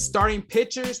our starting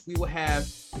pitchers, we will have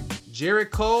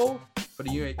Jarrett Cole for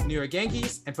the New York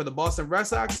Yankees, and for the Boston Red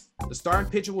Sox, the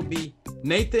starting pitcher will be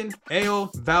Nathan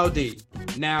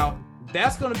Eovaldi. Now,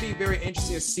 that's going to be very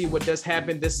interesting to see what does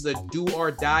happen. This is a do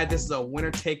or die. This is a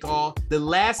winner take all. The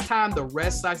last time the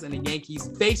Red Sox and the Yankees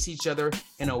faced each other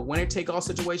in a winner take all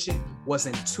situation was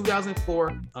in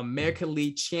 2004 American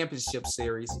League Championship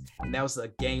Series, and that was a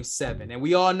Game 7. And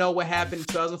we all know what happened in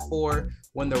 2004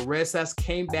 when the Red Sox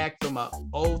came back from a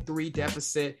 0-3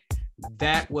 deficit.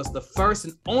 That was the first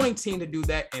and only team to do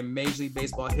that in Major League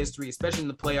Baseball history, especially in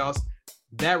the playoffs.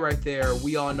 That right there,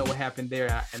 we all know what happened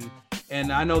there.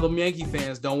 And I know the Yankee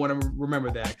fans don't want to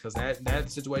remember that because that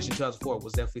situation in 2004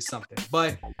 was definitely something.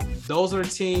 But those are the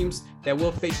teams that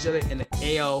will face each other in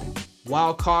the AL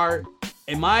wild card.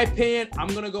 In my opinion, I'm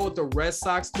going to go with the Red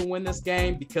Sox to win this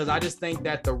game because I just think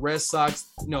that the Red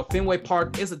Sox, Fenway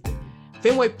Park is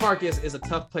a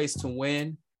tough place to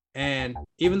win. And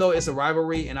even though it's a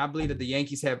rivalry, and I believe that the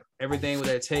Yankees have everything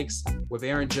that it takes with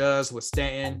Aaron Judge, with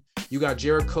Stanton, you got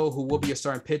Jarrett Cole, who will be a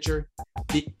starting pitcher.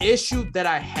 The issue that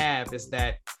I have is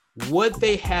that would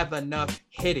they have enough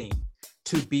hitting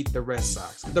to beat the Red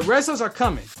Sox? The Red Sox are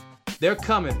coming. They're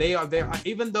coming. They are there.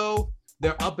 Even though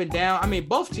they're up and down.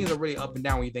 Both teams are really up and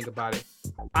down when you think about it.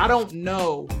 I don't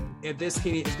know if this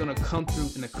team is going to come through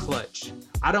in the clutch.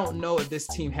 I don't know if this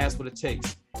team has what it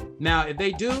takes. Now, if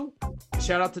they do,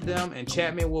 shout out to them, and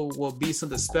Chapman will be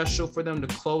something special for them to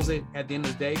close it at the end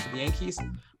of the day for the Yankees.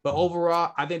 But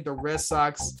overall, I think the Red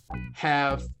Sox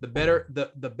have the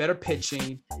better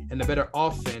pitching and the better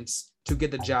offense to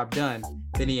get the job done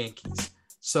than the Yankees.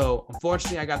 So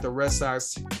unfortunately, I got the Red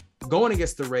Sox going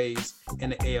against the Rays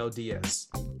in the ALDS.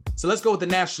 So let's go with the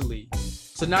National League.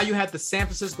 So now you have the San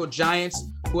Francisco Giants,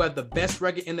 who have the best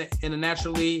record in the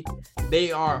National League.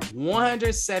 They are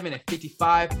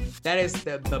 107-55. That is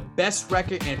the best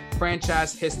record in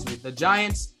franchise history. The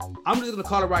Giants, I'm just going to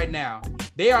call it right now,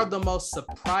 they are the most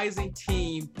surprising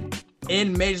team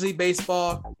in Major League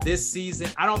Baseball this season.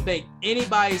 I don't think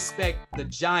anybody expect the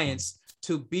Giants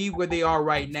to be where they are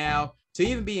right now, to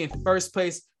even be in first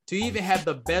place, to even have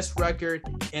the best record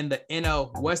in the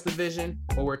NL West Division.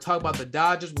 When we're talking about the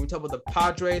Dodgers, when we talk about the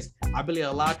Padres, I believe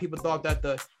a lot of people thought that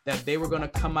they were going to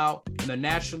come out in the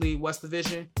National League West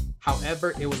Division.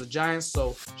 However, it was the Giants,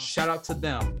 so shout out to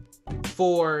them.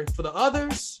 For the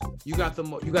others, you got the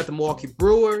Milwaukee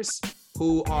Brewers,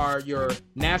 who are your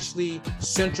National League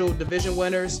Central Division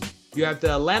winners. You have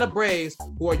the Atlanta Braves,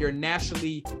 who are your National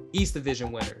League East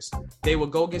Division winners. They will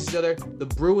go against each other. The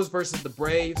Brewers versus the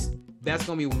Braves. That's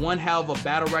going to be one hell of a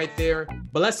battle right there.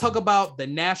 But let's talk about the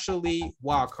National League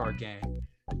wildcard game.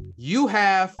 You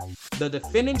have the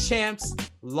defending champs,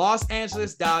 Los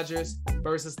Angeles Dodgers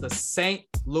versus the St.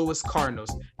 Louis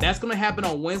Cardinals. That's going to happen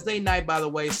on Wednesday night, by the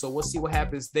way, so we'll see what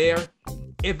happens there.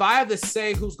 If I have to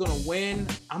say who's going to win,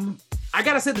 I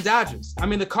got to say the Dodgers. I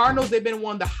mean, the Cardinals, they've been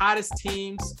one of the hottest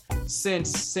teams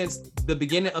since the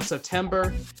beginning of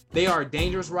September. They are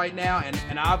dangerous right now,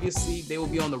 and obviously they will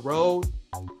be on the road.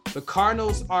 The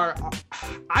Cardinals I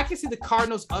can see the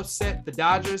Cardinals upset the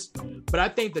Dodgers, but I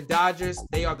think the Dodgers,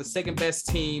 they are the second best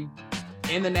team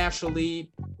in the National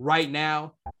League right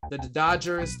now. The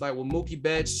Dodgers, like with Mookie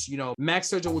Betts, Max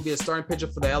Scherzer would be a starting pitcher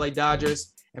for the LA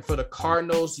Dodgers. And for the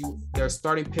Cardinals, their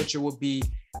starting pitcher would be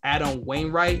Adam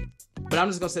Wainwright. But I'm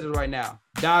just gonna say this right now: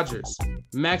 Dodgers,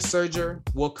 Max Scherzer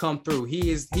will come through.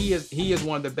 He is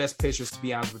one of the best pitchers, to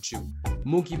be honest with you.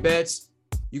 Mookie Betts,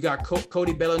 you got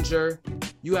Cody Bellinger.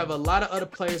 You have a lot of other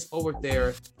players over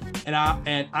there, and I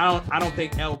don't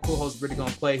think El Pujols is really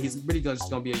gonna play. He's really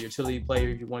just gonna be a utility player,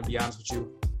 if you want to be honest with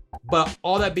you. But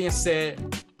all that being said,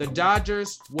 the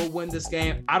Dodgers will win this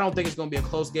game. I don't think it's going to be a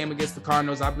close game against the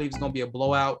Cardinals. I believe it's going to be a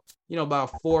blowout,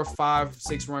 about 4, 5,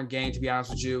 6 run game, to be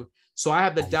honest with you. So I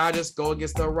have the Dodgers go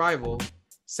against their rival,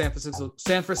 San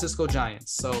Francisco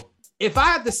Giants. So if I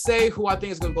have to say who I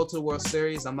think is going to go to the World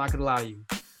Series, I'm not going to lie to you.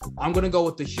 I'm going to go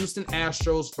with the Houston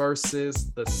Astros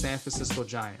versus the San Francisco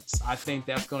Giants. I think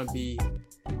that's going to be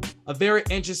a very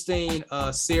interesting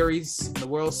series, the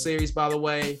World Series, by the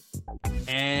way.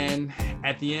 And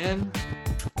at the end,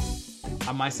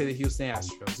 I might say the Houston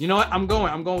Astros. You know what? I'm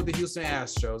going with the Houston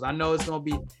Astros. I know it's going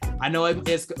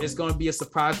to be a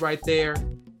surprise right there.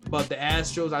 But the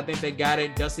Astros, I think they got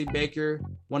it. Dusty Baker,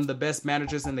 one of the best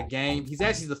managers in the game. He's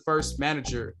actually the first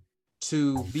manager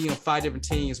to be on 5 different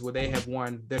teams where they have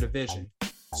won their division.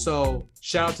 So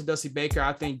shout out to Dusty Baker.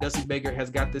 I think Dusty Baker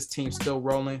has got this team still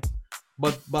rolling.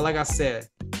 But like I said,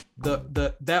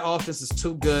 that offense is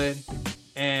too good.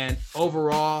 And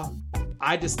overall,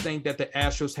 I just think that the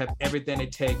Astros have everything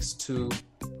it takes to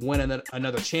win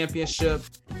another championship.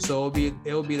 So it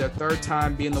will be their third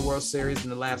time being in the World Series in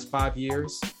the last 5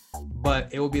 years. But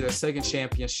it will be their second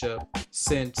championship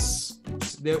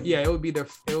it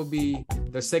will be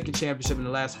their second championship in the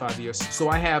last 5 years. So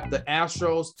I have the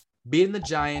Astros beating the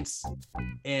Giants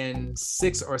in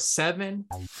 6 or 7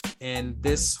 in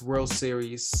this World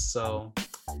Series. So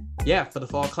yeah, for the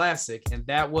Fall Classic. And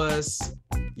that was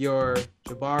your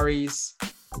Jabari's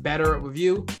Batter Up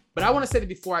review. But I want to say that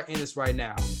before I end this right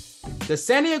now, the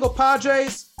San Diego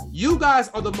Padres, you guys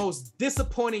are the most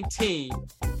disappointing team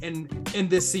in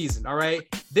this season, all right?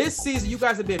 This season, you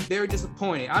guys have been very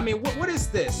disappointing. I mean, what is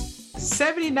this?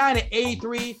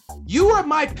 79-83. You were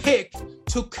my pick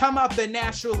to come out the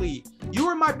National League. You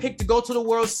were my pick to go to the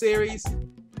World Series,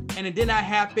 and it did not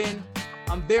happen.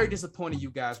 I'm very disappointed in you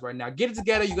guys right now. Get it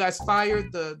together. You guys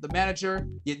fired the manager.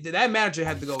 That manager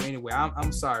had to go anyway.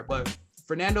 I'm sorry, but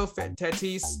Fernando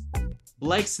Tatis,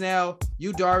 Blake Snell,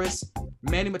 Yu Darvish,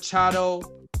 Manny Machado,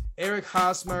 Eric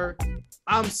Hosmer.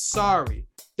 I'm sorry.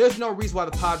 There's no reason why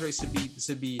the Padres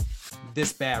should be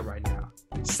this bad right now.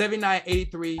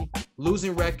 79-83,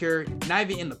 losing record, not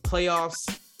even in the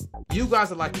playoffs. You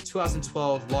guys are like the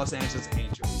 2012 Los Angeles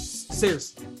Angels.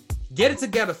 Seriously, get it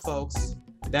together, folks.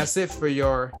 That's it for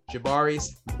your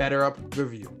Jabari's Better Up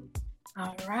review.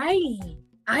 All right.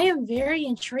 I am very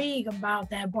intrigued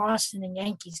about that Boston and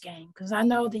Yankees game because I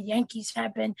know the Yankees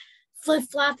have been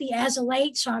flip-floppy as of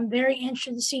late, so I'm very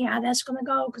interested to see how that's going to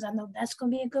go because I know that's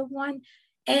going to be a good one.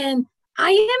 And I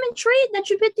am intrigued that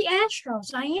you picked the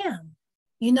Astros. I am.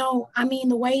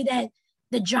 The way that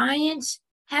the Giants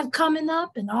have coming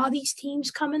up and all these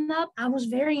teams coming up, I was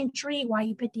very intrigued why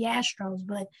you picked the Astros,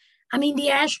 but I mean, the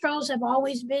Astros have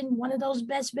always been one of those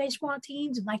best baseball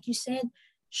teams. And like you said,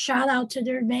 shout out to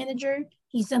their manager.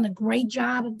 He's done a great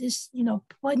job of this,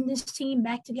 putting this team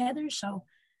back together. So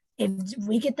if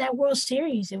we get that World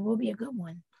Series, it will be a good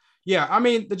one. Yeah, I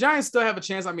mean, the Giants still have a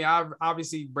chance. I mean,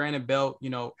 obviously Brandon Belt,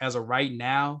 as of right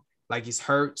now, like he's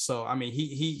hurt. So, I mean,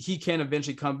 he can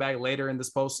eventually come back later in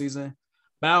this postseason.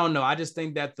 But I don't know. I just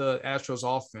think that the Astros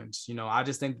offense, I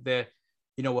just think that,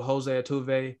 with Jose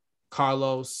Altuve,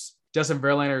 Carlos, Justin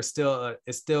Verlander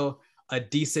is still a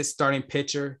decent starting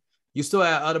pitcher. You still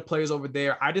have other players over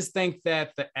there. I just think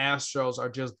that the Astros are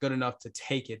just good enough to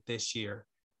take it this year.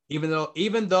 Even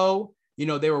though,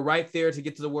 they were right there to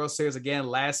get to the World Series again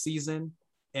last season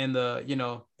in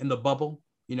the bubble,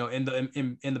 in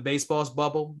the baseball's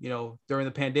bubble, during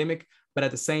the pandemic. But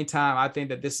at the same time, I think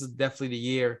that this is definitely the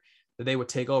year that they would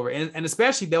take over. And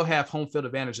especially they'll have home field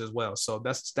advantage as well. So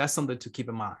that's something to keep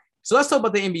in mind. So let's talk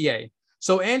about the NBA.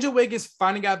 So Andrew Wiggins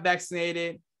finally got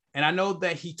vaccinated. And I know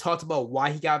that he talked about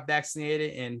why he got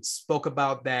vaccinated and spoke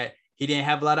about that he didn't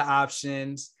have a lot of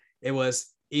options. It was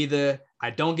either I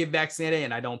don't get vaccinated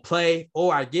and I don't play,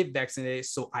 or I get vaccinated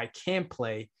so I can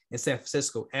play in San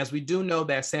Francisco. As we do know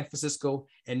that San Francisco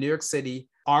and New York City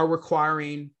are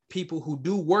requiring people who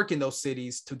do work in those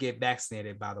cities to get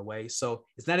vaccinated, by the way. So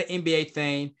it's not an NBA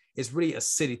thing. It's really a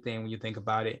city thing when you think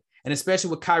about it. And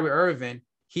especially with Kyrie Irving,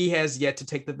 he has yet to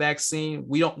take the vaccine.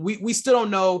 We still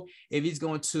don't know if he's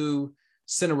going to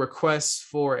send a request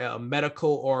for a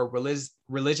medical or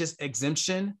religious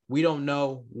exemption. We don't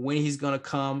know when he's going to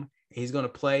come, he's going to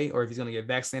play, or if he's going to get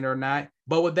vaccinated or not.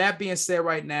 But with that being said,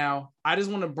 right now, I just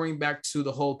want to bring back to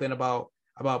the whole thing about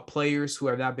players who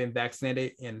have not been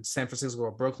vaccinated in San Francisco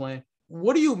or Brooklyn.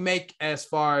 What do you make as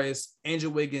far as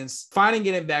Andrew Wiggins finally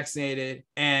getting vaccinated?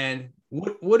 And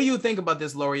what do you think about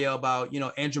this, Loreal, about,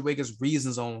 Andrew Wiggins'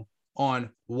 reasons on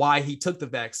why he took the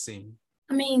vaccine?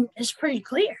 I mean, it's pretty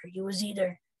clear. You was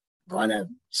either going to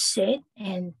sit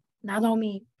and not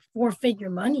only forfeit your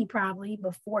money probably,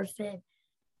 but forfeit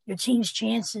your team's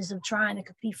chances of trying to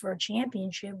compete for a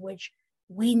championship, which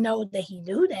we know that he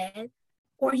do that,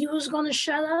 or you was going to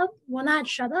shut up. Well, not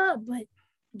shut up, but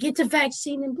get the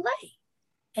vaccine and play.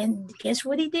 And guess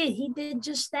what he did? He did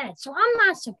just that. So I'm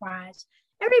not surprised.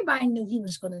 Everybody knew he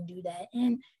was going to do that.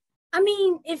 And I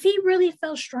mean, if he really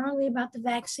felt strongly about the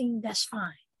vaccine, that's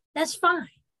fine. That's fine.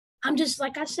 I'm just,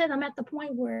 like I said, I'm at the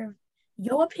point where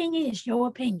your opinion is your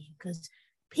opinion, because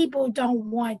people don't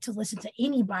want to listen to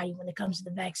anybody when it comes to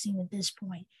the vaccine at this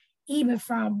point, even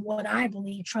from what I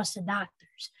believe trusted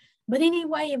doctors. But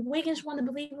anyway, if Wiggins want to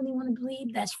believe what he want to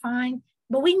believe, that's fine.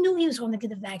 But we knew he was going to get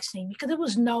the vaccine, because there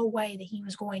was no way that he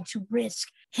was going to risk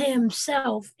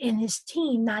himself and his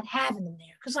team not having him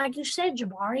there. Because like you said,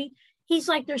 Jabari, he's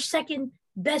like their second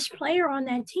best player on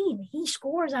that team. He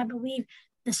scores, I believe,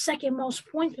 the second most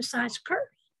points besides Curry.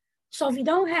 So if you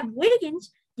don't have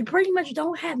Wiggins, you pretty much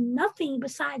don't have nothing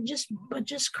besides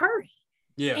just Curry.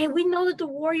 Yeah. And we know that the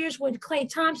Warriors, with Klay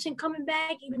Thompson coming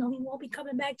back, even though he won't be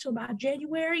coming back till about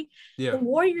January, the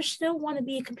Warriors still want to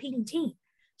be a competing team.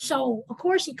 So, of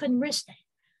course, he couldn't risk that.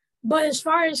 But as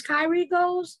far as Kyrie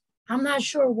goes, I'm not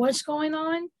sure what's going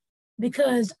on,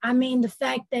 because, I mean, the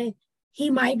fact that he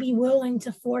might be willing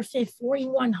to forfeit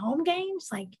 41 home games,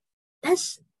 like,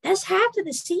 that's half of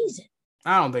the season.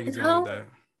 I don't think he's going to do that.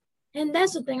 And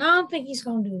that's the thing. I don't think he's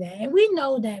going to do that. And we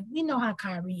know how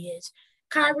Kyrie is.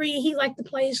 Kyrie, he like to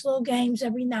play his little games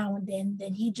every now and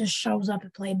then he just shows up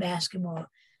and play basketball.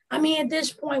 I mean, at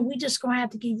this point, we just going to have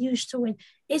to get used to it.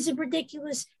 Is it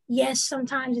ridiculous? Yes,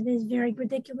 sometimes it is very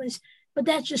ridiculous, but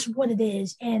that's just what it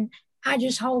is. And I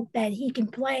just hope that he can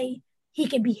play, he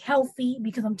can be healthy,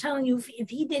 because I'm telling you, if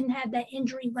he didn't have that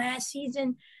injury last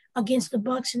season against the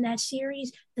Bucks in that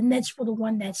series, the Nets would have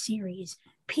won that series,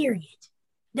 period.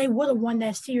 They would have won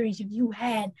that series if you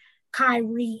had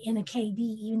Kyrie and a KD,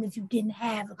 even if you didn't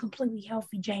have a completely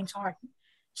healthy James Harden.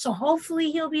 So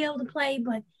hopefully he'll be able to play.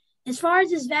 But as far as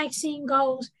this vaccine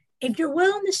goes, if you're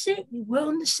willing to sit, you're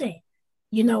willing to sit.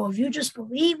 If you just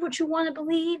believe what you want to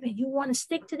believe and you want to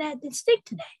stick to that, then stick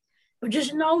to that. But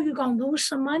just know you're going to lose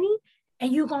some money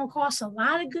and you're going to cost a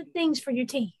lot of good things for your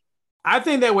team. I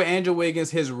think that with Andrew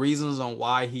Wiggins, his reasons on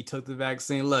why he took the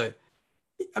vaccine, you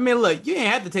ain't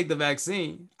have to take the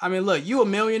vaccine. You a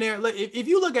millionaire. Look, if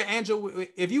you look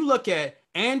at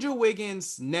Andrew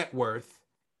Wiggins' net worth,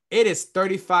 it is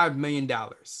 $35 million.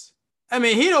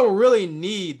 He don't really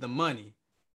need the money.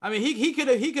 He could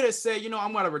have said,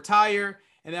 I'm going to retire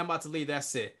and then I'm about to leave.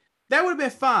 That's it. That would have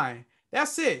been fine.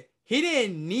 That's it. He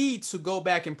didn't need to go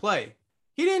back and play.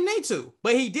 He didn't need to,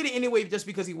 but he did it anyway just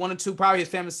because he wanted to. Probably his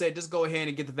family said, just go ahead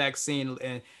and get the vaccine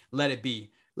and let it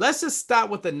be. let's just stop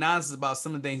with the nonsense about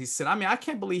some of the things he said. I mean, I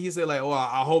can't believe he said like, "Oh,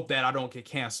 I hope that I don't get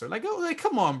cancer." Like, oh, like,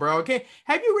 come on, bro. Okay,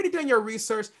 have you really done your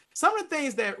research? Some of the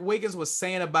things that Wiggins was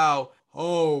saying about,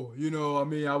 oh, I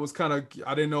mean,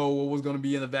 I didn't know what was going to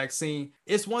be in the vaccine.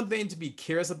 It's one thing to be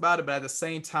curious about it, but at the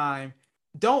same time,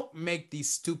 don't make these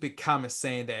stupid comments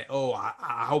saying that, oh,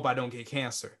 I hope I don't get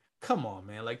cancer. Come on,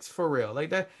 man. Like, for real. Like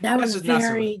that. That's just not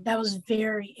so. That was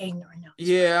very ignorant.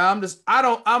 Yeah,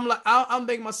 I'm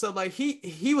thinking myself like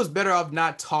he was better off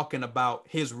not talking about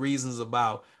his reasons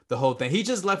about the whole thing. He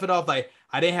just left it off like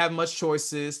I didn't have much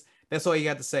choices. That's all you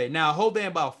got to say. Now, whole thing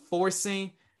about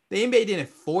forcing, the NBA didn't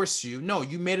force you. No,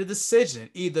 you made a decision.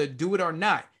 Either do it or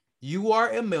not. You are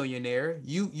a millionaire.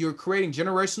 You're creating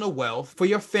generational wealth for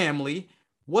your family.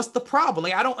 What's the problem?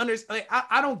 Like, I don't understand. Like,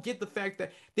 I don't get the fact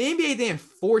that the NBA didn't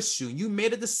force you. You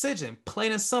made a decision,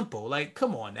 plain and simple. Like,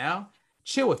 come on now.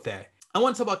 Chill with that. I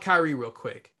want to talk about Kyrie real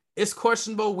quick. It's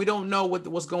questionable. We don't know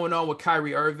what's going on with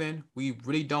Kyrie Irving. We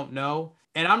really don't know.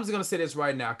 And I'm just going to say this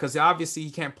right now because obviously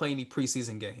he can't play any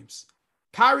preseason games.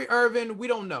 Kyrie Irving, we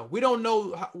don't know. We don't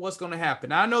know what's going to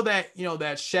happen. I know that,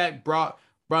 that Shaq brought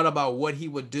about what he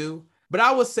would do. But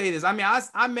I would say this. I mean,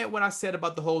 I meant what I said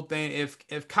about the whole thing.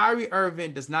 If Kyrie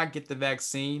Irving does not get the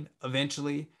vaccine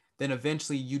eventually, then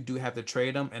eventually you do have to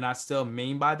trade him. And I still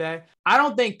mean by that. I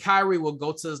don't think Kyrie will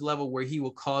go to this level where he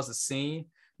will cause a scene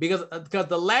because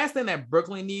the last thing that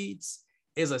Brooklyn needs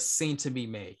is a scene to be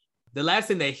made. The last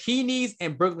thing that he needs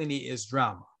and Brooklyn needs is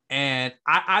drama. And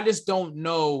I just don't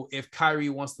know if Kyrie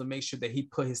wants to make sure that he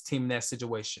put his team in that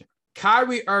situation.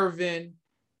 Kyrie Irving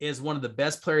is one of the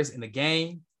best players in the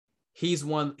game. He is,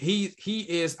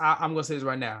 I'm going to say this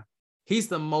right now. He's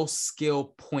the most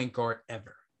skilled point guard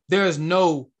ever. There is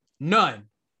no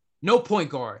point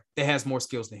guard that has more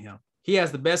skills than him. He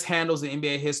has the best handles in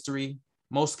NBA history,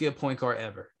 most skilled point guard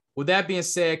ever. With that being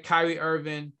said, Kyrie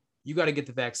Irving, you got to get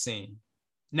the vaccine.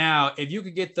 Now, if you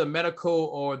could get the medical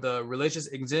or the religious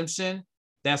exemption,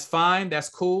 that's fine. That's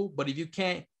cool. But if you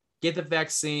can't get the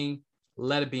vaccine,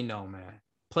 let it be known, man.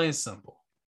 Plain and simple.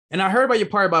 And I heard about your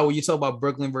part about when you talk about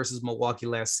Brooklyn versus Milwaukee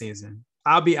last season.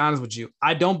 I'll be honest with you.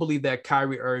 I don't believe that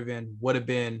Kyrie Irving would have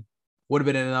been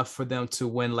enough for them to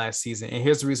win last season. And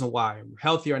here's the reason why,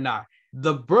 healthy or not.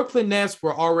 The Brooklyn Nets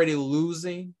were already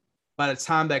losing by the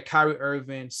time that Kyrie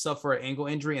Irving suffered an ankle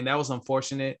injury. And that was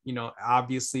unfortunate,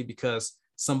 obviously, because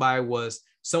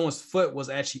someone's foot was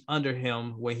actually under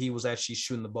him when he was actually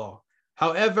shooting the ball.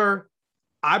 However,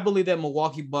 I believe that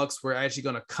Milwaukee Bucks were actually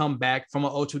going to come back from an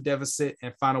 0-2 deficit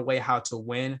and find a way how to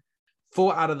win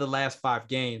 4 out of the last 5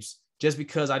 games, just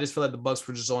because I just feel like the Bucks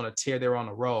were just on a tear. They were on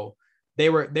a roll. They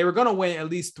were going to win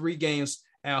at least 3 games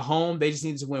at home. They just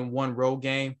needed to win 1 road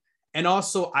game. And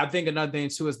also, I think another thing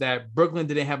too is that Brooklyn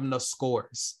didn't have enough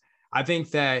scores. I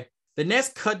think that the Nets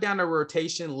cut down their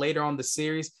rotation later on the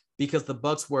series because the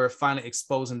Bucks were finally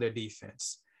exposing their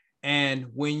defense. And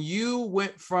when you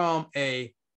went from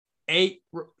a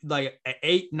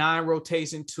 8-9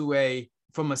 rotation to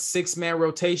from a 6-man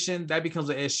rotation, that becomes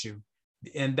an issue.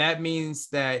 And that means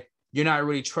that you're not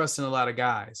really trusting a lot of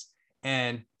guys.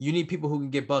 And you need people who can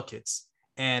get buckets.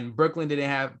 And Brooklyn didn't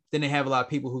have a lot of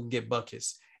people who can get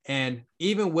buckets. And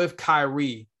even with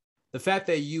Kyrie, the fact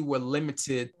that you were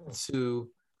limited to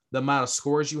the amount of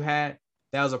scores you had,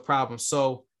 that was a problem.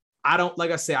 So I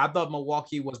thought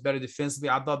Milwaukee was better defensively.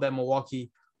 I thought that Milwaukee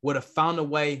would have found a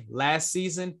way last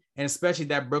season, and especially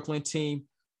that Brooklyn team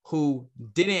who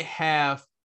didn't have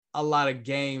a lot of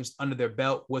games under their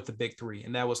belt with the big 3,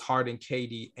 and that was Harden,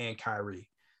 KD, and Kyrie.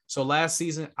 So last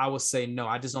season, I would say no.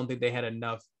 I just don't think they had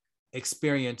enough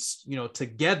experience,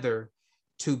 together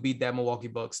to beat that Milwaukee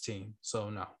Bucks team.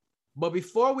 So no. But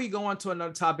before we go on to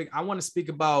another topic, I want to speak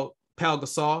about Pau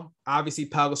Gasol. Obviously,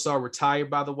 Pau Gasol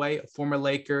retired, by the way, a former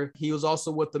Laker. He was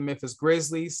also with the Memphis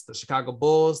Grizzlies, the Chicago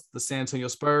Bulls, the San Antonio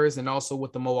Spurs, and also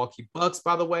with the Milwaukee Bucks,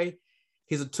 by the way.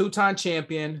 He's a 2-time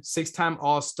champion, 6-time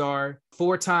All-Star,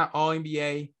 4-time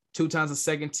All-NBA, 2 times in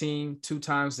second team, 2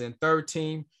 times in third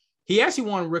team. He actually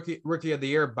won Rookie of the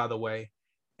Year, by the way.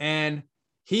 And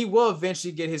he will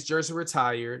eventually get his jersey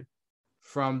retired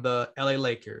from the LA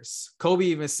Lakers. Kobe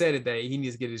even said it that he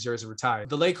needs to get his jersey retired.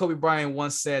 The late Kobe Bryant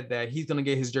once said that he's going to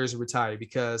get his jersey retired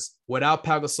because without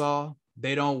Pau Gasol,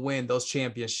 they don't win those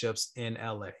championships in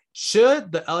LA.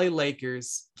 Should the LA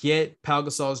Lakers get Pau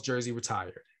Gasol's jersey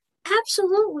retired?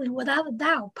 Absolutely, without a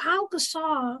doubt. Pau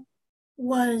Gasol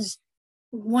was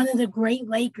one of the great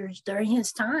Lakers during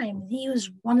his time. He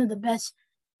was one of the best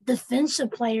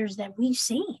defensive players that we've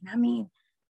seen. I mean,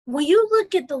 when you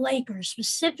look at the Lakers,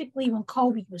 specifically when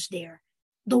Kobe was there,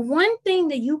 the one thing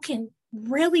that you can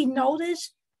really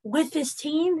notice with his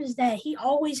team is that he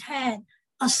always had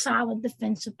a solid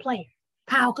defensive player.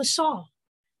 Pau Gasol,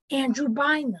 Andrew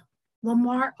Bynum,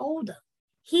 Lamar Odom.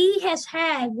 He has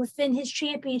had within his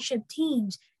championship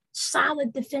teams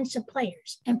solid defensive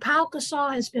players. And Pau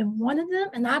Gasol has been one of them.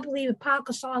 And I believe that Pau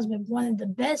Gasol has been one of the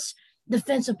best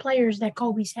defensive players that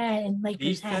Kobe's had and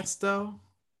Lakers Defense, had. though?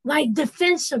 Like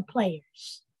defensive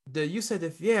players. You said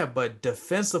but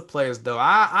defensive players, though.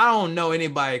 I don't know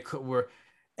anybody were.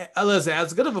 Listen,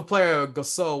 as good of a player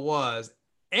Gasol was,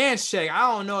 and Shaq,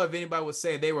 I don't know if anybody would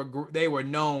say they were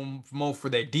known more for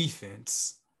their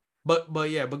defense. But go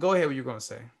ahead. What you're gonna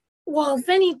say? Well, if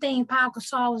anything, Pau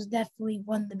Gasol was definitely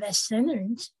one of the best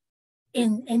centers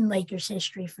in Lakers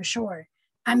history for sure.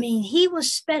 I mean, he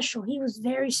was special. He was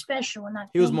very special, and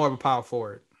he was more of a power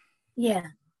forward. Yeah,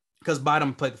 because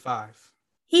Bynum played the 5.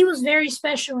 He was very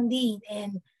special indeed,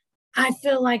 and I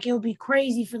feel like it would be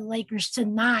crazy for the Lakers to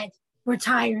not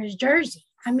retire his jersey.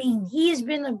 I mean, he has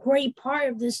been a great part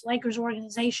of this Lakers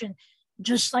organization,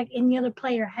 just like any other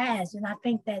player has, and I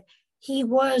think that he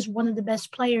was one of the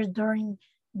best players during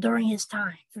his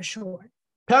time, for sure.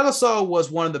 Pau Gasol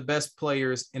was one of the best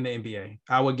players in the NBA.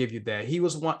 I would give you that. He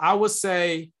was one. I would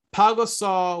say Pau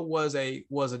Gasol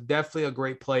was definitely a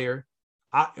great player.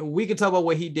 We can talk about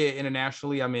what he did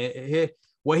internationally. I mean,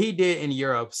 what he did in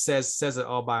Europe says it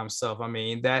all by himself. I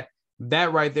mean, that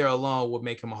right there alone would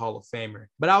make him a Hall of Famer.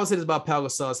 But I would say this about Pau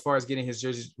Gasol as far as getting his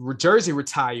jersey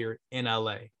retired in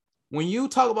LA. When you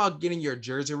talk about getting your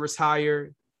jersey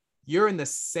retired, you're in the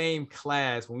same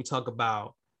class when we talk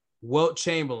about Wilt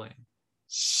Chamberlain,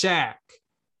 Shaq,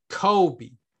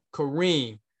 Kobe,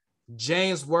 Kareem,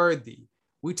 James Worthy.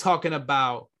 We talking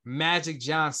about Magic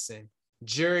Johnson,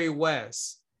 Jerry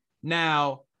West.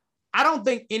 Now, I don't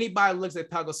think anybody looks at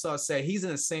Pau Gasol and say he's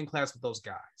in the same class with those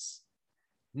guys.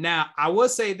 Now, I will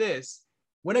say this.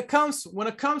 When it comes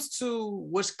to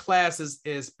which class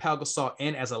is Pau Gasol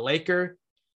in as a Laker,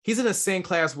 he's in the same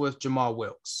class with Jamal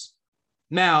Wilkes.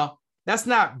 Now, that's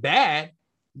not bad.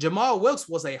 Jamal Wilkes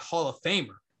was a Hall of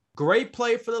Famer. Great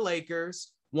play for the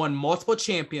Lakers. Won multiple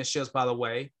championships, by the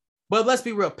way. But let's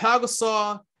be real. Pau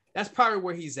Gasol, that's probably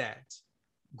where he's at.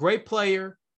 Great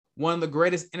player. One of the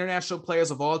greatest international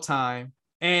players of all time.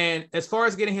 And as far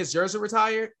as getting his jersey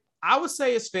retired, I would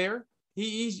say it's fair.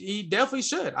 He definitely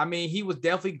should. I mean, he was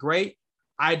definitely great.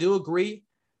 I do agree.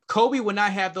 Kobe would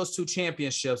not have those 2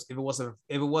 championships if it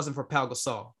wasn't for Pau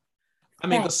Gasol. I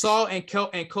mean, Gasol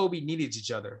and Kobe needed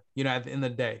each other, at the end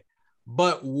of the day.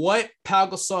 But what Pau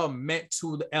Gasol meant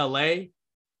to the LA,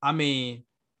 I mean,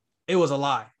 it was a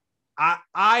lie.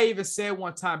 I even said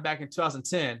one time back in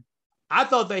 2010, I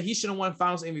thought that he should have won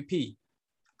Finals MVP.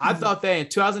 I thought that in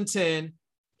 2010,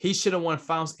 he should have won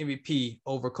Finals MVP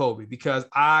over Kobe because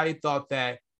I thought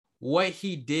that what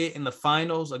he did in the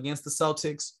finals against the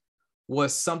Celtics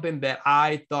was something that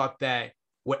I thought that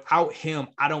without him,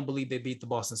 I don't believe they beat the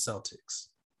Boston Celtics.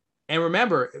 And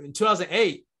remember, in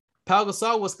 2008, Pau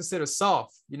Gasol was considered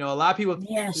soft. A lot of people,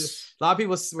 were saying,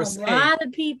 a lot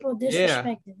of people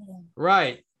disrespected him.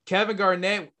 Right. Kevin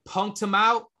Garnett punked him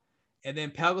out, and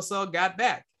then Pau Gasol got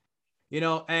back.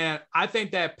 And I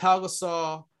think that Pau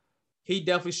Gasol, he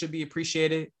definitely should be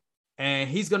appreciated, and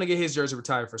he's going to get his jersey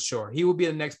retired for sure. He will be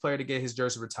the next player to get his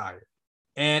jersey retired.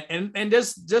 And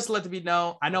just let it be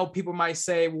known, I know people might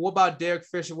say, well, what about Derek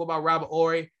Fisher? What about Robert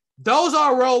Horry? Those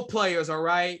are role players, all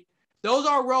right? Those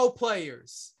are role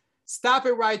players. Stop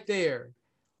it right there.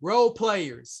 Role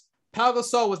players. Pau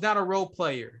Gasol was not a role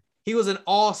player. He was an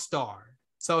all-star.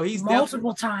 So he's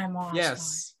multiple-time all-star.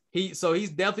 Yes. He's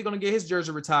definitely going to get his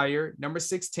jersey retired, number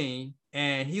 16,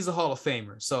 and he's a Hall of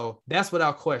Famer. So that's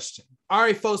without question. All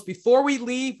right, folks, before we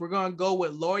leave, we're going to go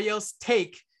with Loreal's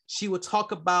take. She will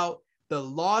talk about the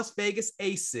Las Vegas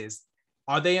Aces.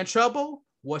 Are they in trouble?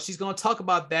 Well, she's going to talk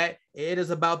about that. It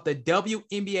is about the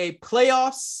WNBA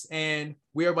playoffs, and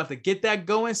we're about to get that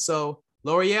going. So,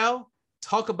 Loreal,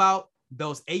 talk about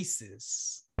those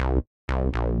Aces.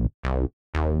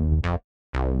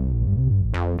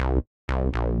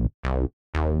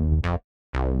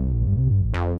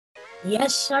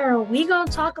 Yes, sir. We're going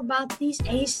to talk about these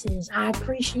Aces. I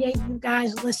appreciate you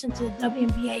guys listening to the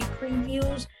WNBA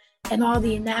previews and all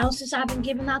the analysis I've been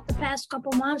giving out the past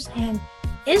couple months. And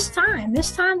it's time.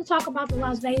 It's time to talk about the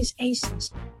Las Vegas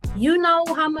Aces. You know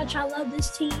how much I love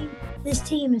this team. This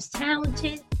team is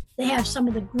talented. They have some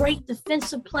of the great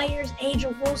defensive players,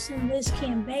 Aja Wilson, Liz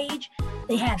Cambage.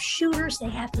 They have shooters. They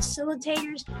have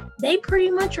facilitators. They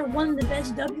pretty much are one of the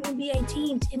best WNBA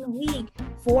teams in the league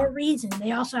for a reason.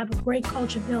 They also have a great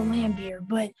coach in Bill Laimbeer.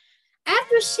 But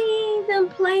after seeing them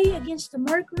play against the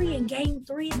Mercury in Game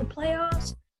 3 of the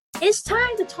playoffs, it's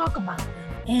time to talk about them.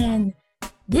 And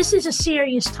this is a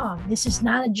serious talk. This is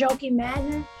not a joking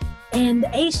matter. And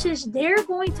the Aces, they're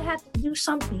going to have to do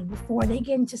something before they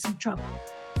get into some trouble.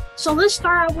 So let's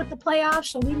start out with the playoffs.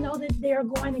 So we know that they're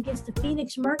going against the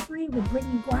Phoenix Mercury with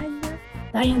Brittany Griner,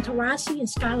 Diane Taurasi, and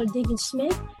Skylar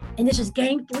Diggins-Smith. And this is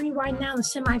game 3 right now in the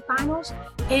semifinals.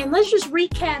 And let's just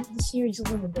recap the series a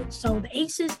little bit. So the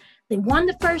Aces, they won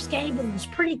the first game, but it was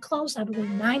pretty close, I believe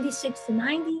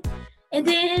 96-90. And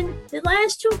then the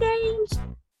last 2 games,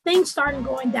 things started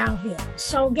going downhill.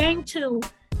 So game 2,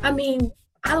 I mean,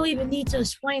 I don't even need to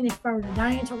explain it further.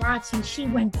 Diane Taurasi, she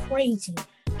went crazy.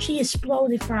 She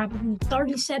exploded for, I believe,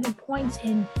 37 points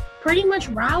and pretty much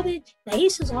routed the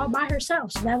Aces all by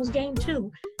herself. So that was game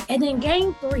 2. And then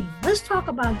game 3, let's talk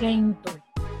about game 3.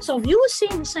 So if you were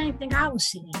seeing the same thing I was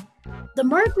seeing, the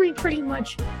Mercury pretty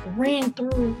much ran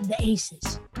through the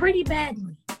Aces pretty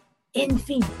badly in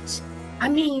Phoenix. I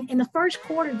mean, in the first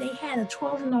quarter, they had a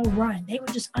 12-0 run. They were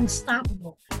just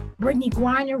unstoppable. Brittany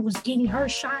Griner was getting her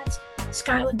shots.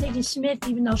 Skylar Diggins-Smith,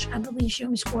 even though I believe she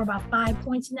only scored about 5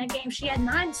 points in that game, she had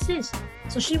 9 assists.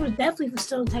 So she was definitely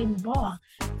facilitating the ball.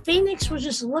 Phoenix was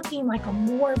just looking like a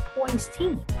more poised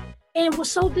team. And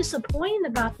what's so disappointing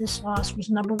about this loss was,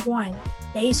 number one,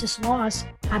 the Aces loss,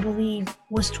 I believe,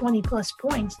 was 20-plus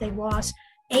points. They lost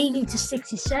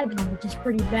 80-67, which is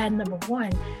pretty bad, number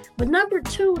one. But number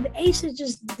 2, the Aces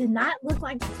just did not look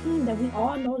like the team that we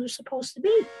all know they're supposed to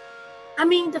be. I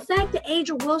mean, the fact that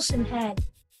Angel Wilson had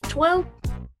 12,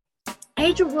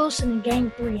 Angel Wilson in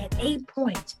game 3 had 8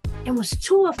 points and was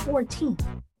 2 of 14.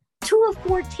 2 of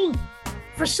 14.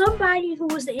 For somebody who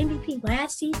was the MVP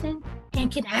last season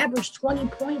and can average 20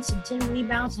 points and 10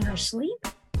 rebounds in her sleep,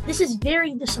 this is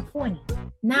very disappointing.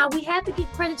 Now, we have to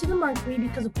give credit to the Mercury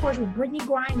because, of course, with Brittany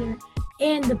Griner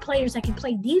and the players that can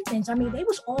play defense, I mean, they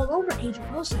was all over Angel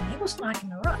Wilson. They was locking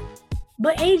her up.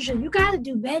 But, Asia, you got to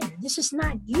do better. This is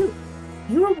not you.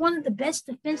 You are one of the best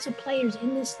defensive players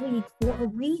in this league for a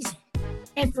reason.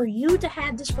 And for you to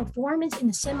have this performance in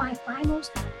the semifinals,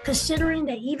 considering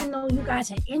that even though you guys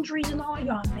had injuries and all,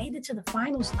 y'all made it to the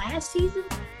finals last season,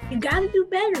 you got to do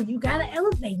better. You got to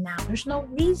elevate now. There's no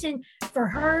reason for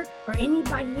her or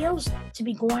anybody else to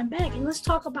be going back. And let's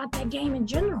talk about that game in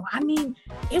general. I mean,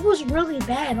 it was really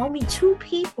bad. Only 2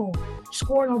 people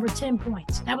scored over 10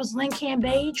 points. That was Lynn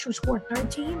Cambage, who scored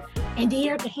 13, and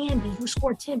De'Erica Handy, who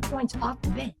scored 10 points off the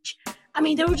bench. I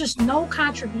mean, there were just no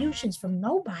contributions from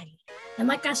nobody. And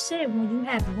like I said, when you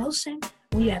have Wilson,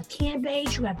 when you have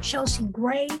Cambage, you have Chelsea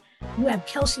Gray, you have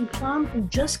Kelsey Plum, who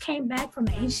just came back from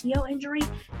an ACL injury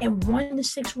and won the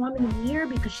 6th Woman of the Year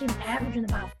because she was averaging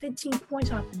about 15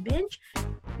 points off the bench.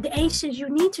 The Aces, you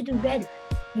need to do better.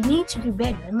 You need to do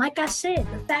better. And like I said,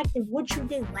 the fact that what you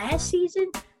did last season,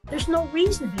 there's no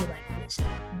reason to be like this.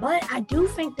 But I do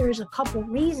think there's a couple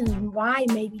reasons why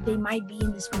maybe they might be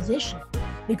in this position.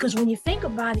 Because when you think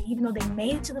about it, even though they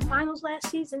made it to the finals last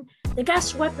season, they got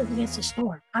swept up against the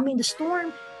Storm. I mean, the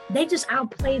Storm, they just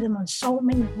outplayed them on so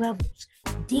many levels.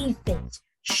 Defense,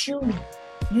 shooting,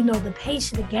 the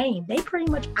pace of the game. They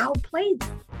pretty much outplayed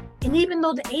them. And even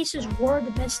though the Aces were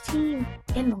the best team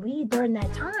in the league during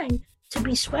that time, to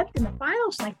be swept in the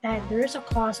finals like that, there is a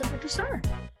cause of concern.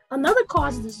 Another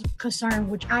cause of concern,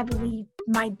 which I believe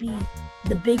might be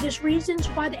the biggest reasons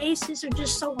why the Aces are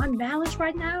just so unbalanced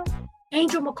right now,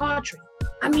 Angel McCoughtry.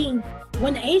 I mean,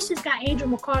 when the Aces got Angel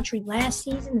McCoughtry last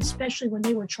season, especially when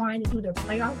they were trying to do their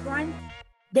playoff run,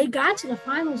 they got to the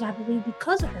finals, I believe,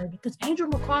 because of her. Because Angel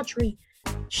McCoughtry,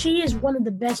 she is one of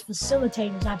the best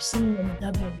facilitators I've seen in the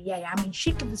WNBA. I mean,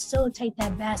 she can facilitate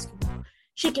that basketball.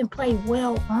 She can play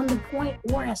well on the point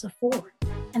or as a forward.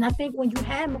 And I think when you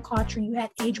had McCoughtry, you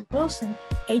had Angel Wilson.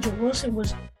 Angel Wilson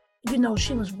was,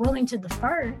 she was willing to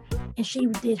defer, and she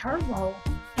did her role.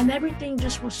 And everything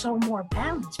just was so more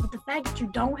balanced. But the fact that you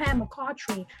don't have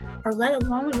McCoughtry, or let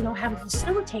alone you don't have a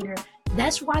facilitator,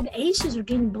 that's why the Aces are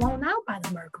getting blown out by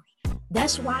the Mercury.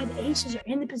 That's why the Aces are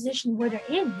in the position where they're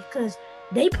in, because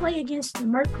they play against the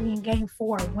Mercury in game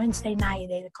 4 Wednesday night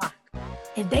at 8 o'clock.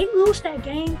 If they lose that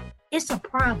game, it's a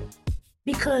problem.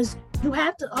 Because you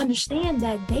have to understand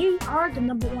that they are the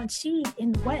number 1 seed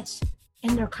in the West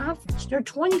in their conference. They're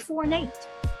 24-8.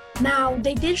 Now,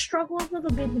 they did struggle a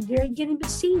little bit in the very beginning of the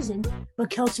season,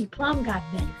 but Kelsey Plum got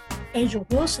better. Angel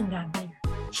Wilson got better.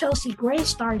 Chelsea Gray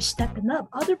started stepping up.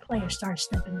 Other players started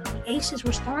stepping up. The Aces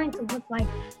were starting to look like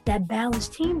that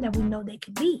balanced team that we know they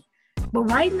could be. But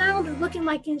right now, they're looking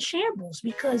like in shambles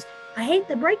because I hate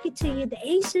to break it to you, the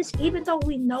Aces, even though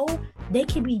we know they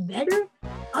can be better,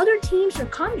 other teams are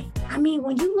coming. I mean,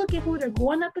 when you look at who they're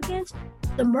going up against,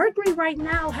 the Mercury right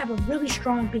now have a really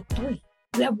strong big 3.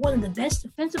 You have one of the best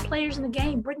defensive players in the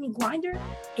game, Brittany Griner,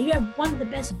 and you have one of the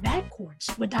best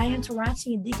backcourts with Diane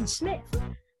Taurasi and Diggins-Smith.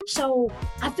 So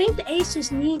I think the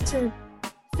Aces need to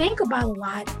think about a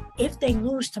lot if they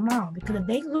lose tomorrow, because if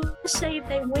they lose, say if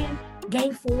they win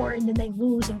game 4 and then they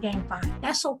lose in game 5,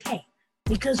 that's okay,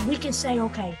 because we can say,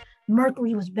 okay,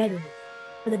 Mercury was better than them.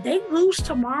 But if they lose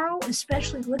tomorrow,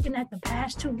 especially looking at the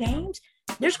past 2 games,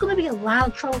 there's going to be a lot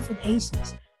of trouble for the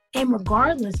Aces. And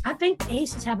regardless, I think the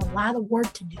Aces have a lot of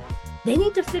work to do. They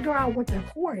need to figure out what their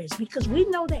core is, because we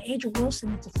know that Adrian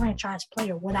Wilson is a franchise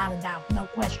player without a doubt, no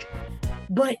question.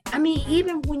 But, I mean,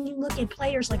 even when you look at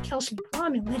players like Kelsey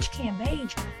Plum and Mitch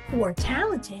Cambage, who are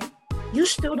talented, you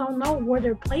still don't know where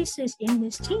their place is in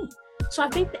this team. So I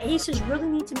think the Aces really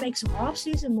need to make some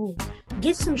offseason moves,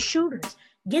 get some shooters,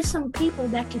 get some people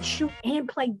that can shoot and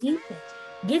play defense,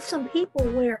 get some people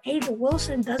where Adrian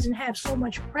Wilson doesn't have so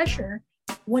much pressure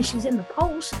when she's in the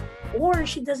post, or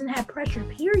she doesn't have pressure,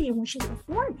 period, when she's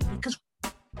performing.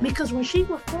 Because when she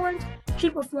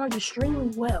performs extremely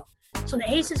well. So the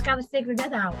Aces got to figure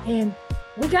that out. And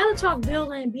we got to talk Bill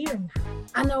Laimbeer now.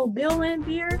 I know Bill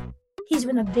Laimbeer, he's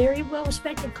been a very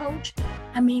well-respected coach.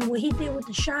 I mean, what he did with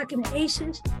the Shock and the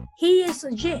Aces, he is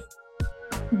legit.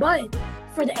 But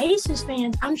for the Aces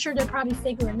fans, I'm sure they're probably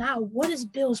figuring out what is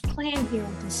Bill's plan here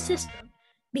with the system.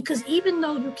 Because even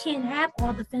though you can't have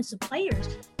all defensive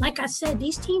players, like I said,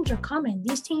 these teams are coming.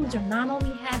 These teams are not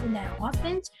only having that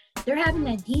offense, they're having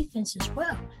that defense as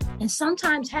well. And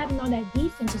sometimes having all that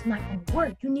defense is not going to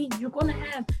work. You're going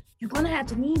to have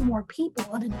to need more people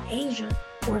other than Asia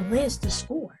or Liz to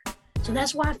score. So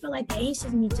that's why I feel like the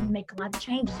Aces need to make a lot of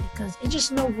changes, because it's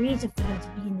just no reason for them to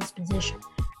be in this position.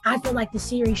 I feel like the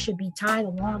series should be tied a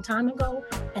long time ago,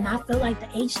 and I feel like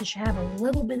the Aces should have a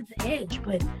little bit of the edge.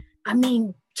 But I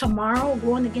mean, tomorrow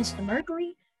going against the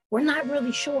Mercury, we're not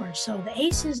really sure. So the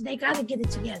Aces, they got to get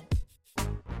it together.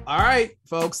 All right,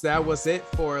 folks, that was it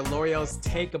for Loreal's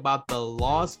take about the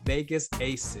Las Vegas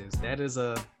Aces. That is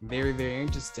a very, very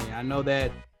interesting. I know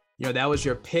that, that was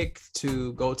your pick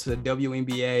to go to the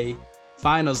WNBA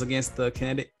finals against the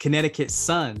Connecticut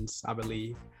Suns, I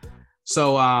believe.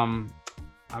 So,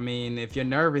 I mean, if you're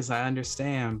nervous, I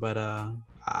understand, but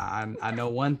I know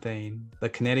one thing: the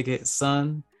Connecticut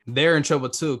Sun, they're in trouble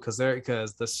too, because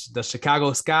the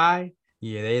Chicago Sky,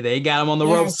 they got them on the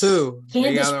ropes too.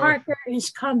 Candace Parker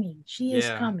is coming. She is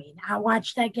coming. I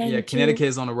watched that game. Yeah, Connecticut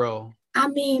is on the roll. I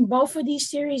mean, both of these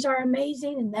series are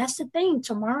amazing, and that's the thing.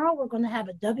 Tomorrow we're going to have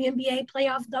a WNBA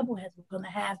playoff doubleheader. We're going to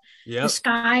have the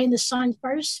Sky and the Sun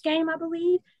first game, I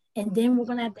believe, and then we're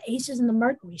going to have the Aces and the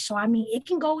Mercury. So I mean, it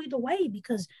can go either way,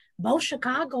 because both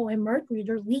Chicago and Mercury,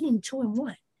 they're leading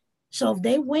 2-1. So if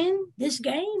they win this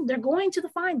game, they're going to the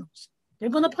finals. They're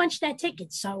going to punch that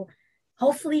ticket. So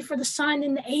hopefully for the Sun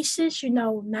and the Aces,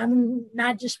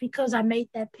 not just because I made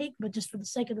that pick, but just for the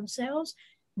sake of themselves,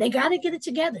 they got to get it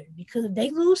together, because if they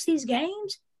lose these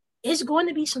games, it's going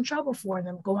to be some trouble for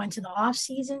them going to the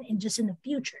offseason and just in the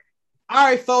future. All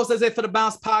right, folks, that's it for the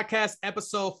Bounce Podcast,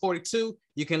 episode 42.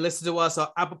 You can listen to us on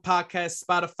Apple Podcasts,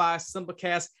 Spotify,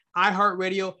 Simplecast,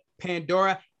 iHeartRadio,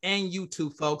 Pandora, and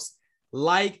YouTube, folks.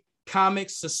 Like,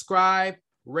 comment, subscribe,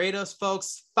 rate us,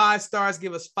 folks. 5 stars,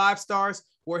 give us 5 stars.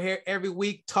 We're here every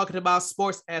week talking about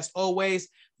sports as always.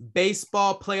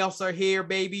 Baseball playoffs are here,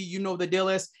 baby. You know the deal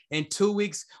is. In 2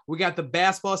 weeks, we got the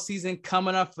basketball season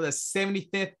coming up for the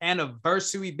 75th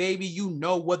anniversary, baby. You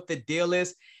know what the deal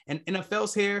is. And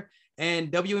NFL's here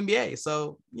and WNBA.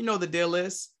 So you know the deal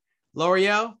is.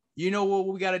 Loreal, you know what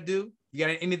we got to do? You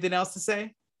got anything else to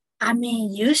say? I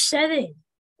mean, you said it.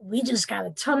 We just got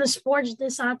a ton of sports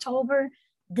this October,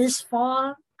 this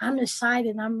fall. I'm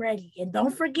excited. I'm ready. And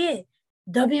don't forget,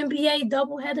 WNBA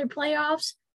doubleheader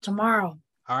playoffs tomorrow.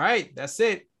 All right, that's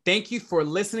it. Thank you for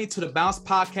listening to the Bounce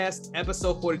Podcast,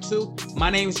 episode 42. My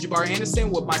name is Jabari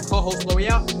Anderson with my co-host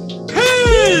Loreal.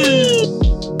 Peace!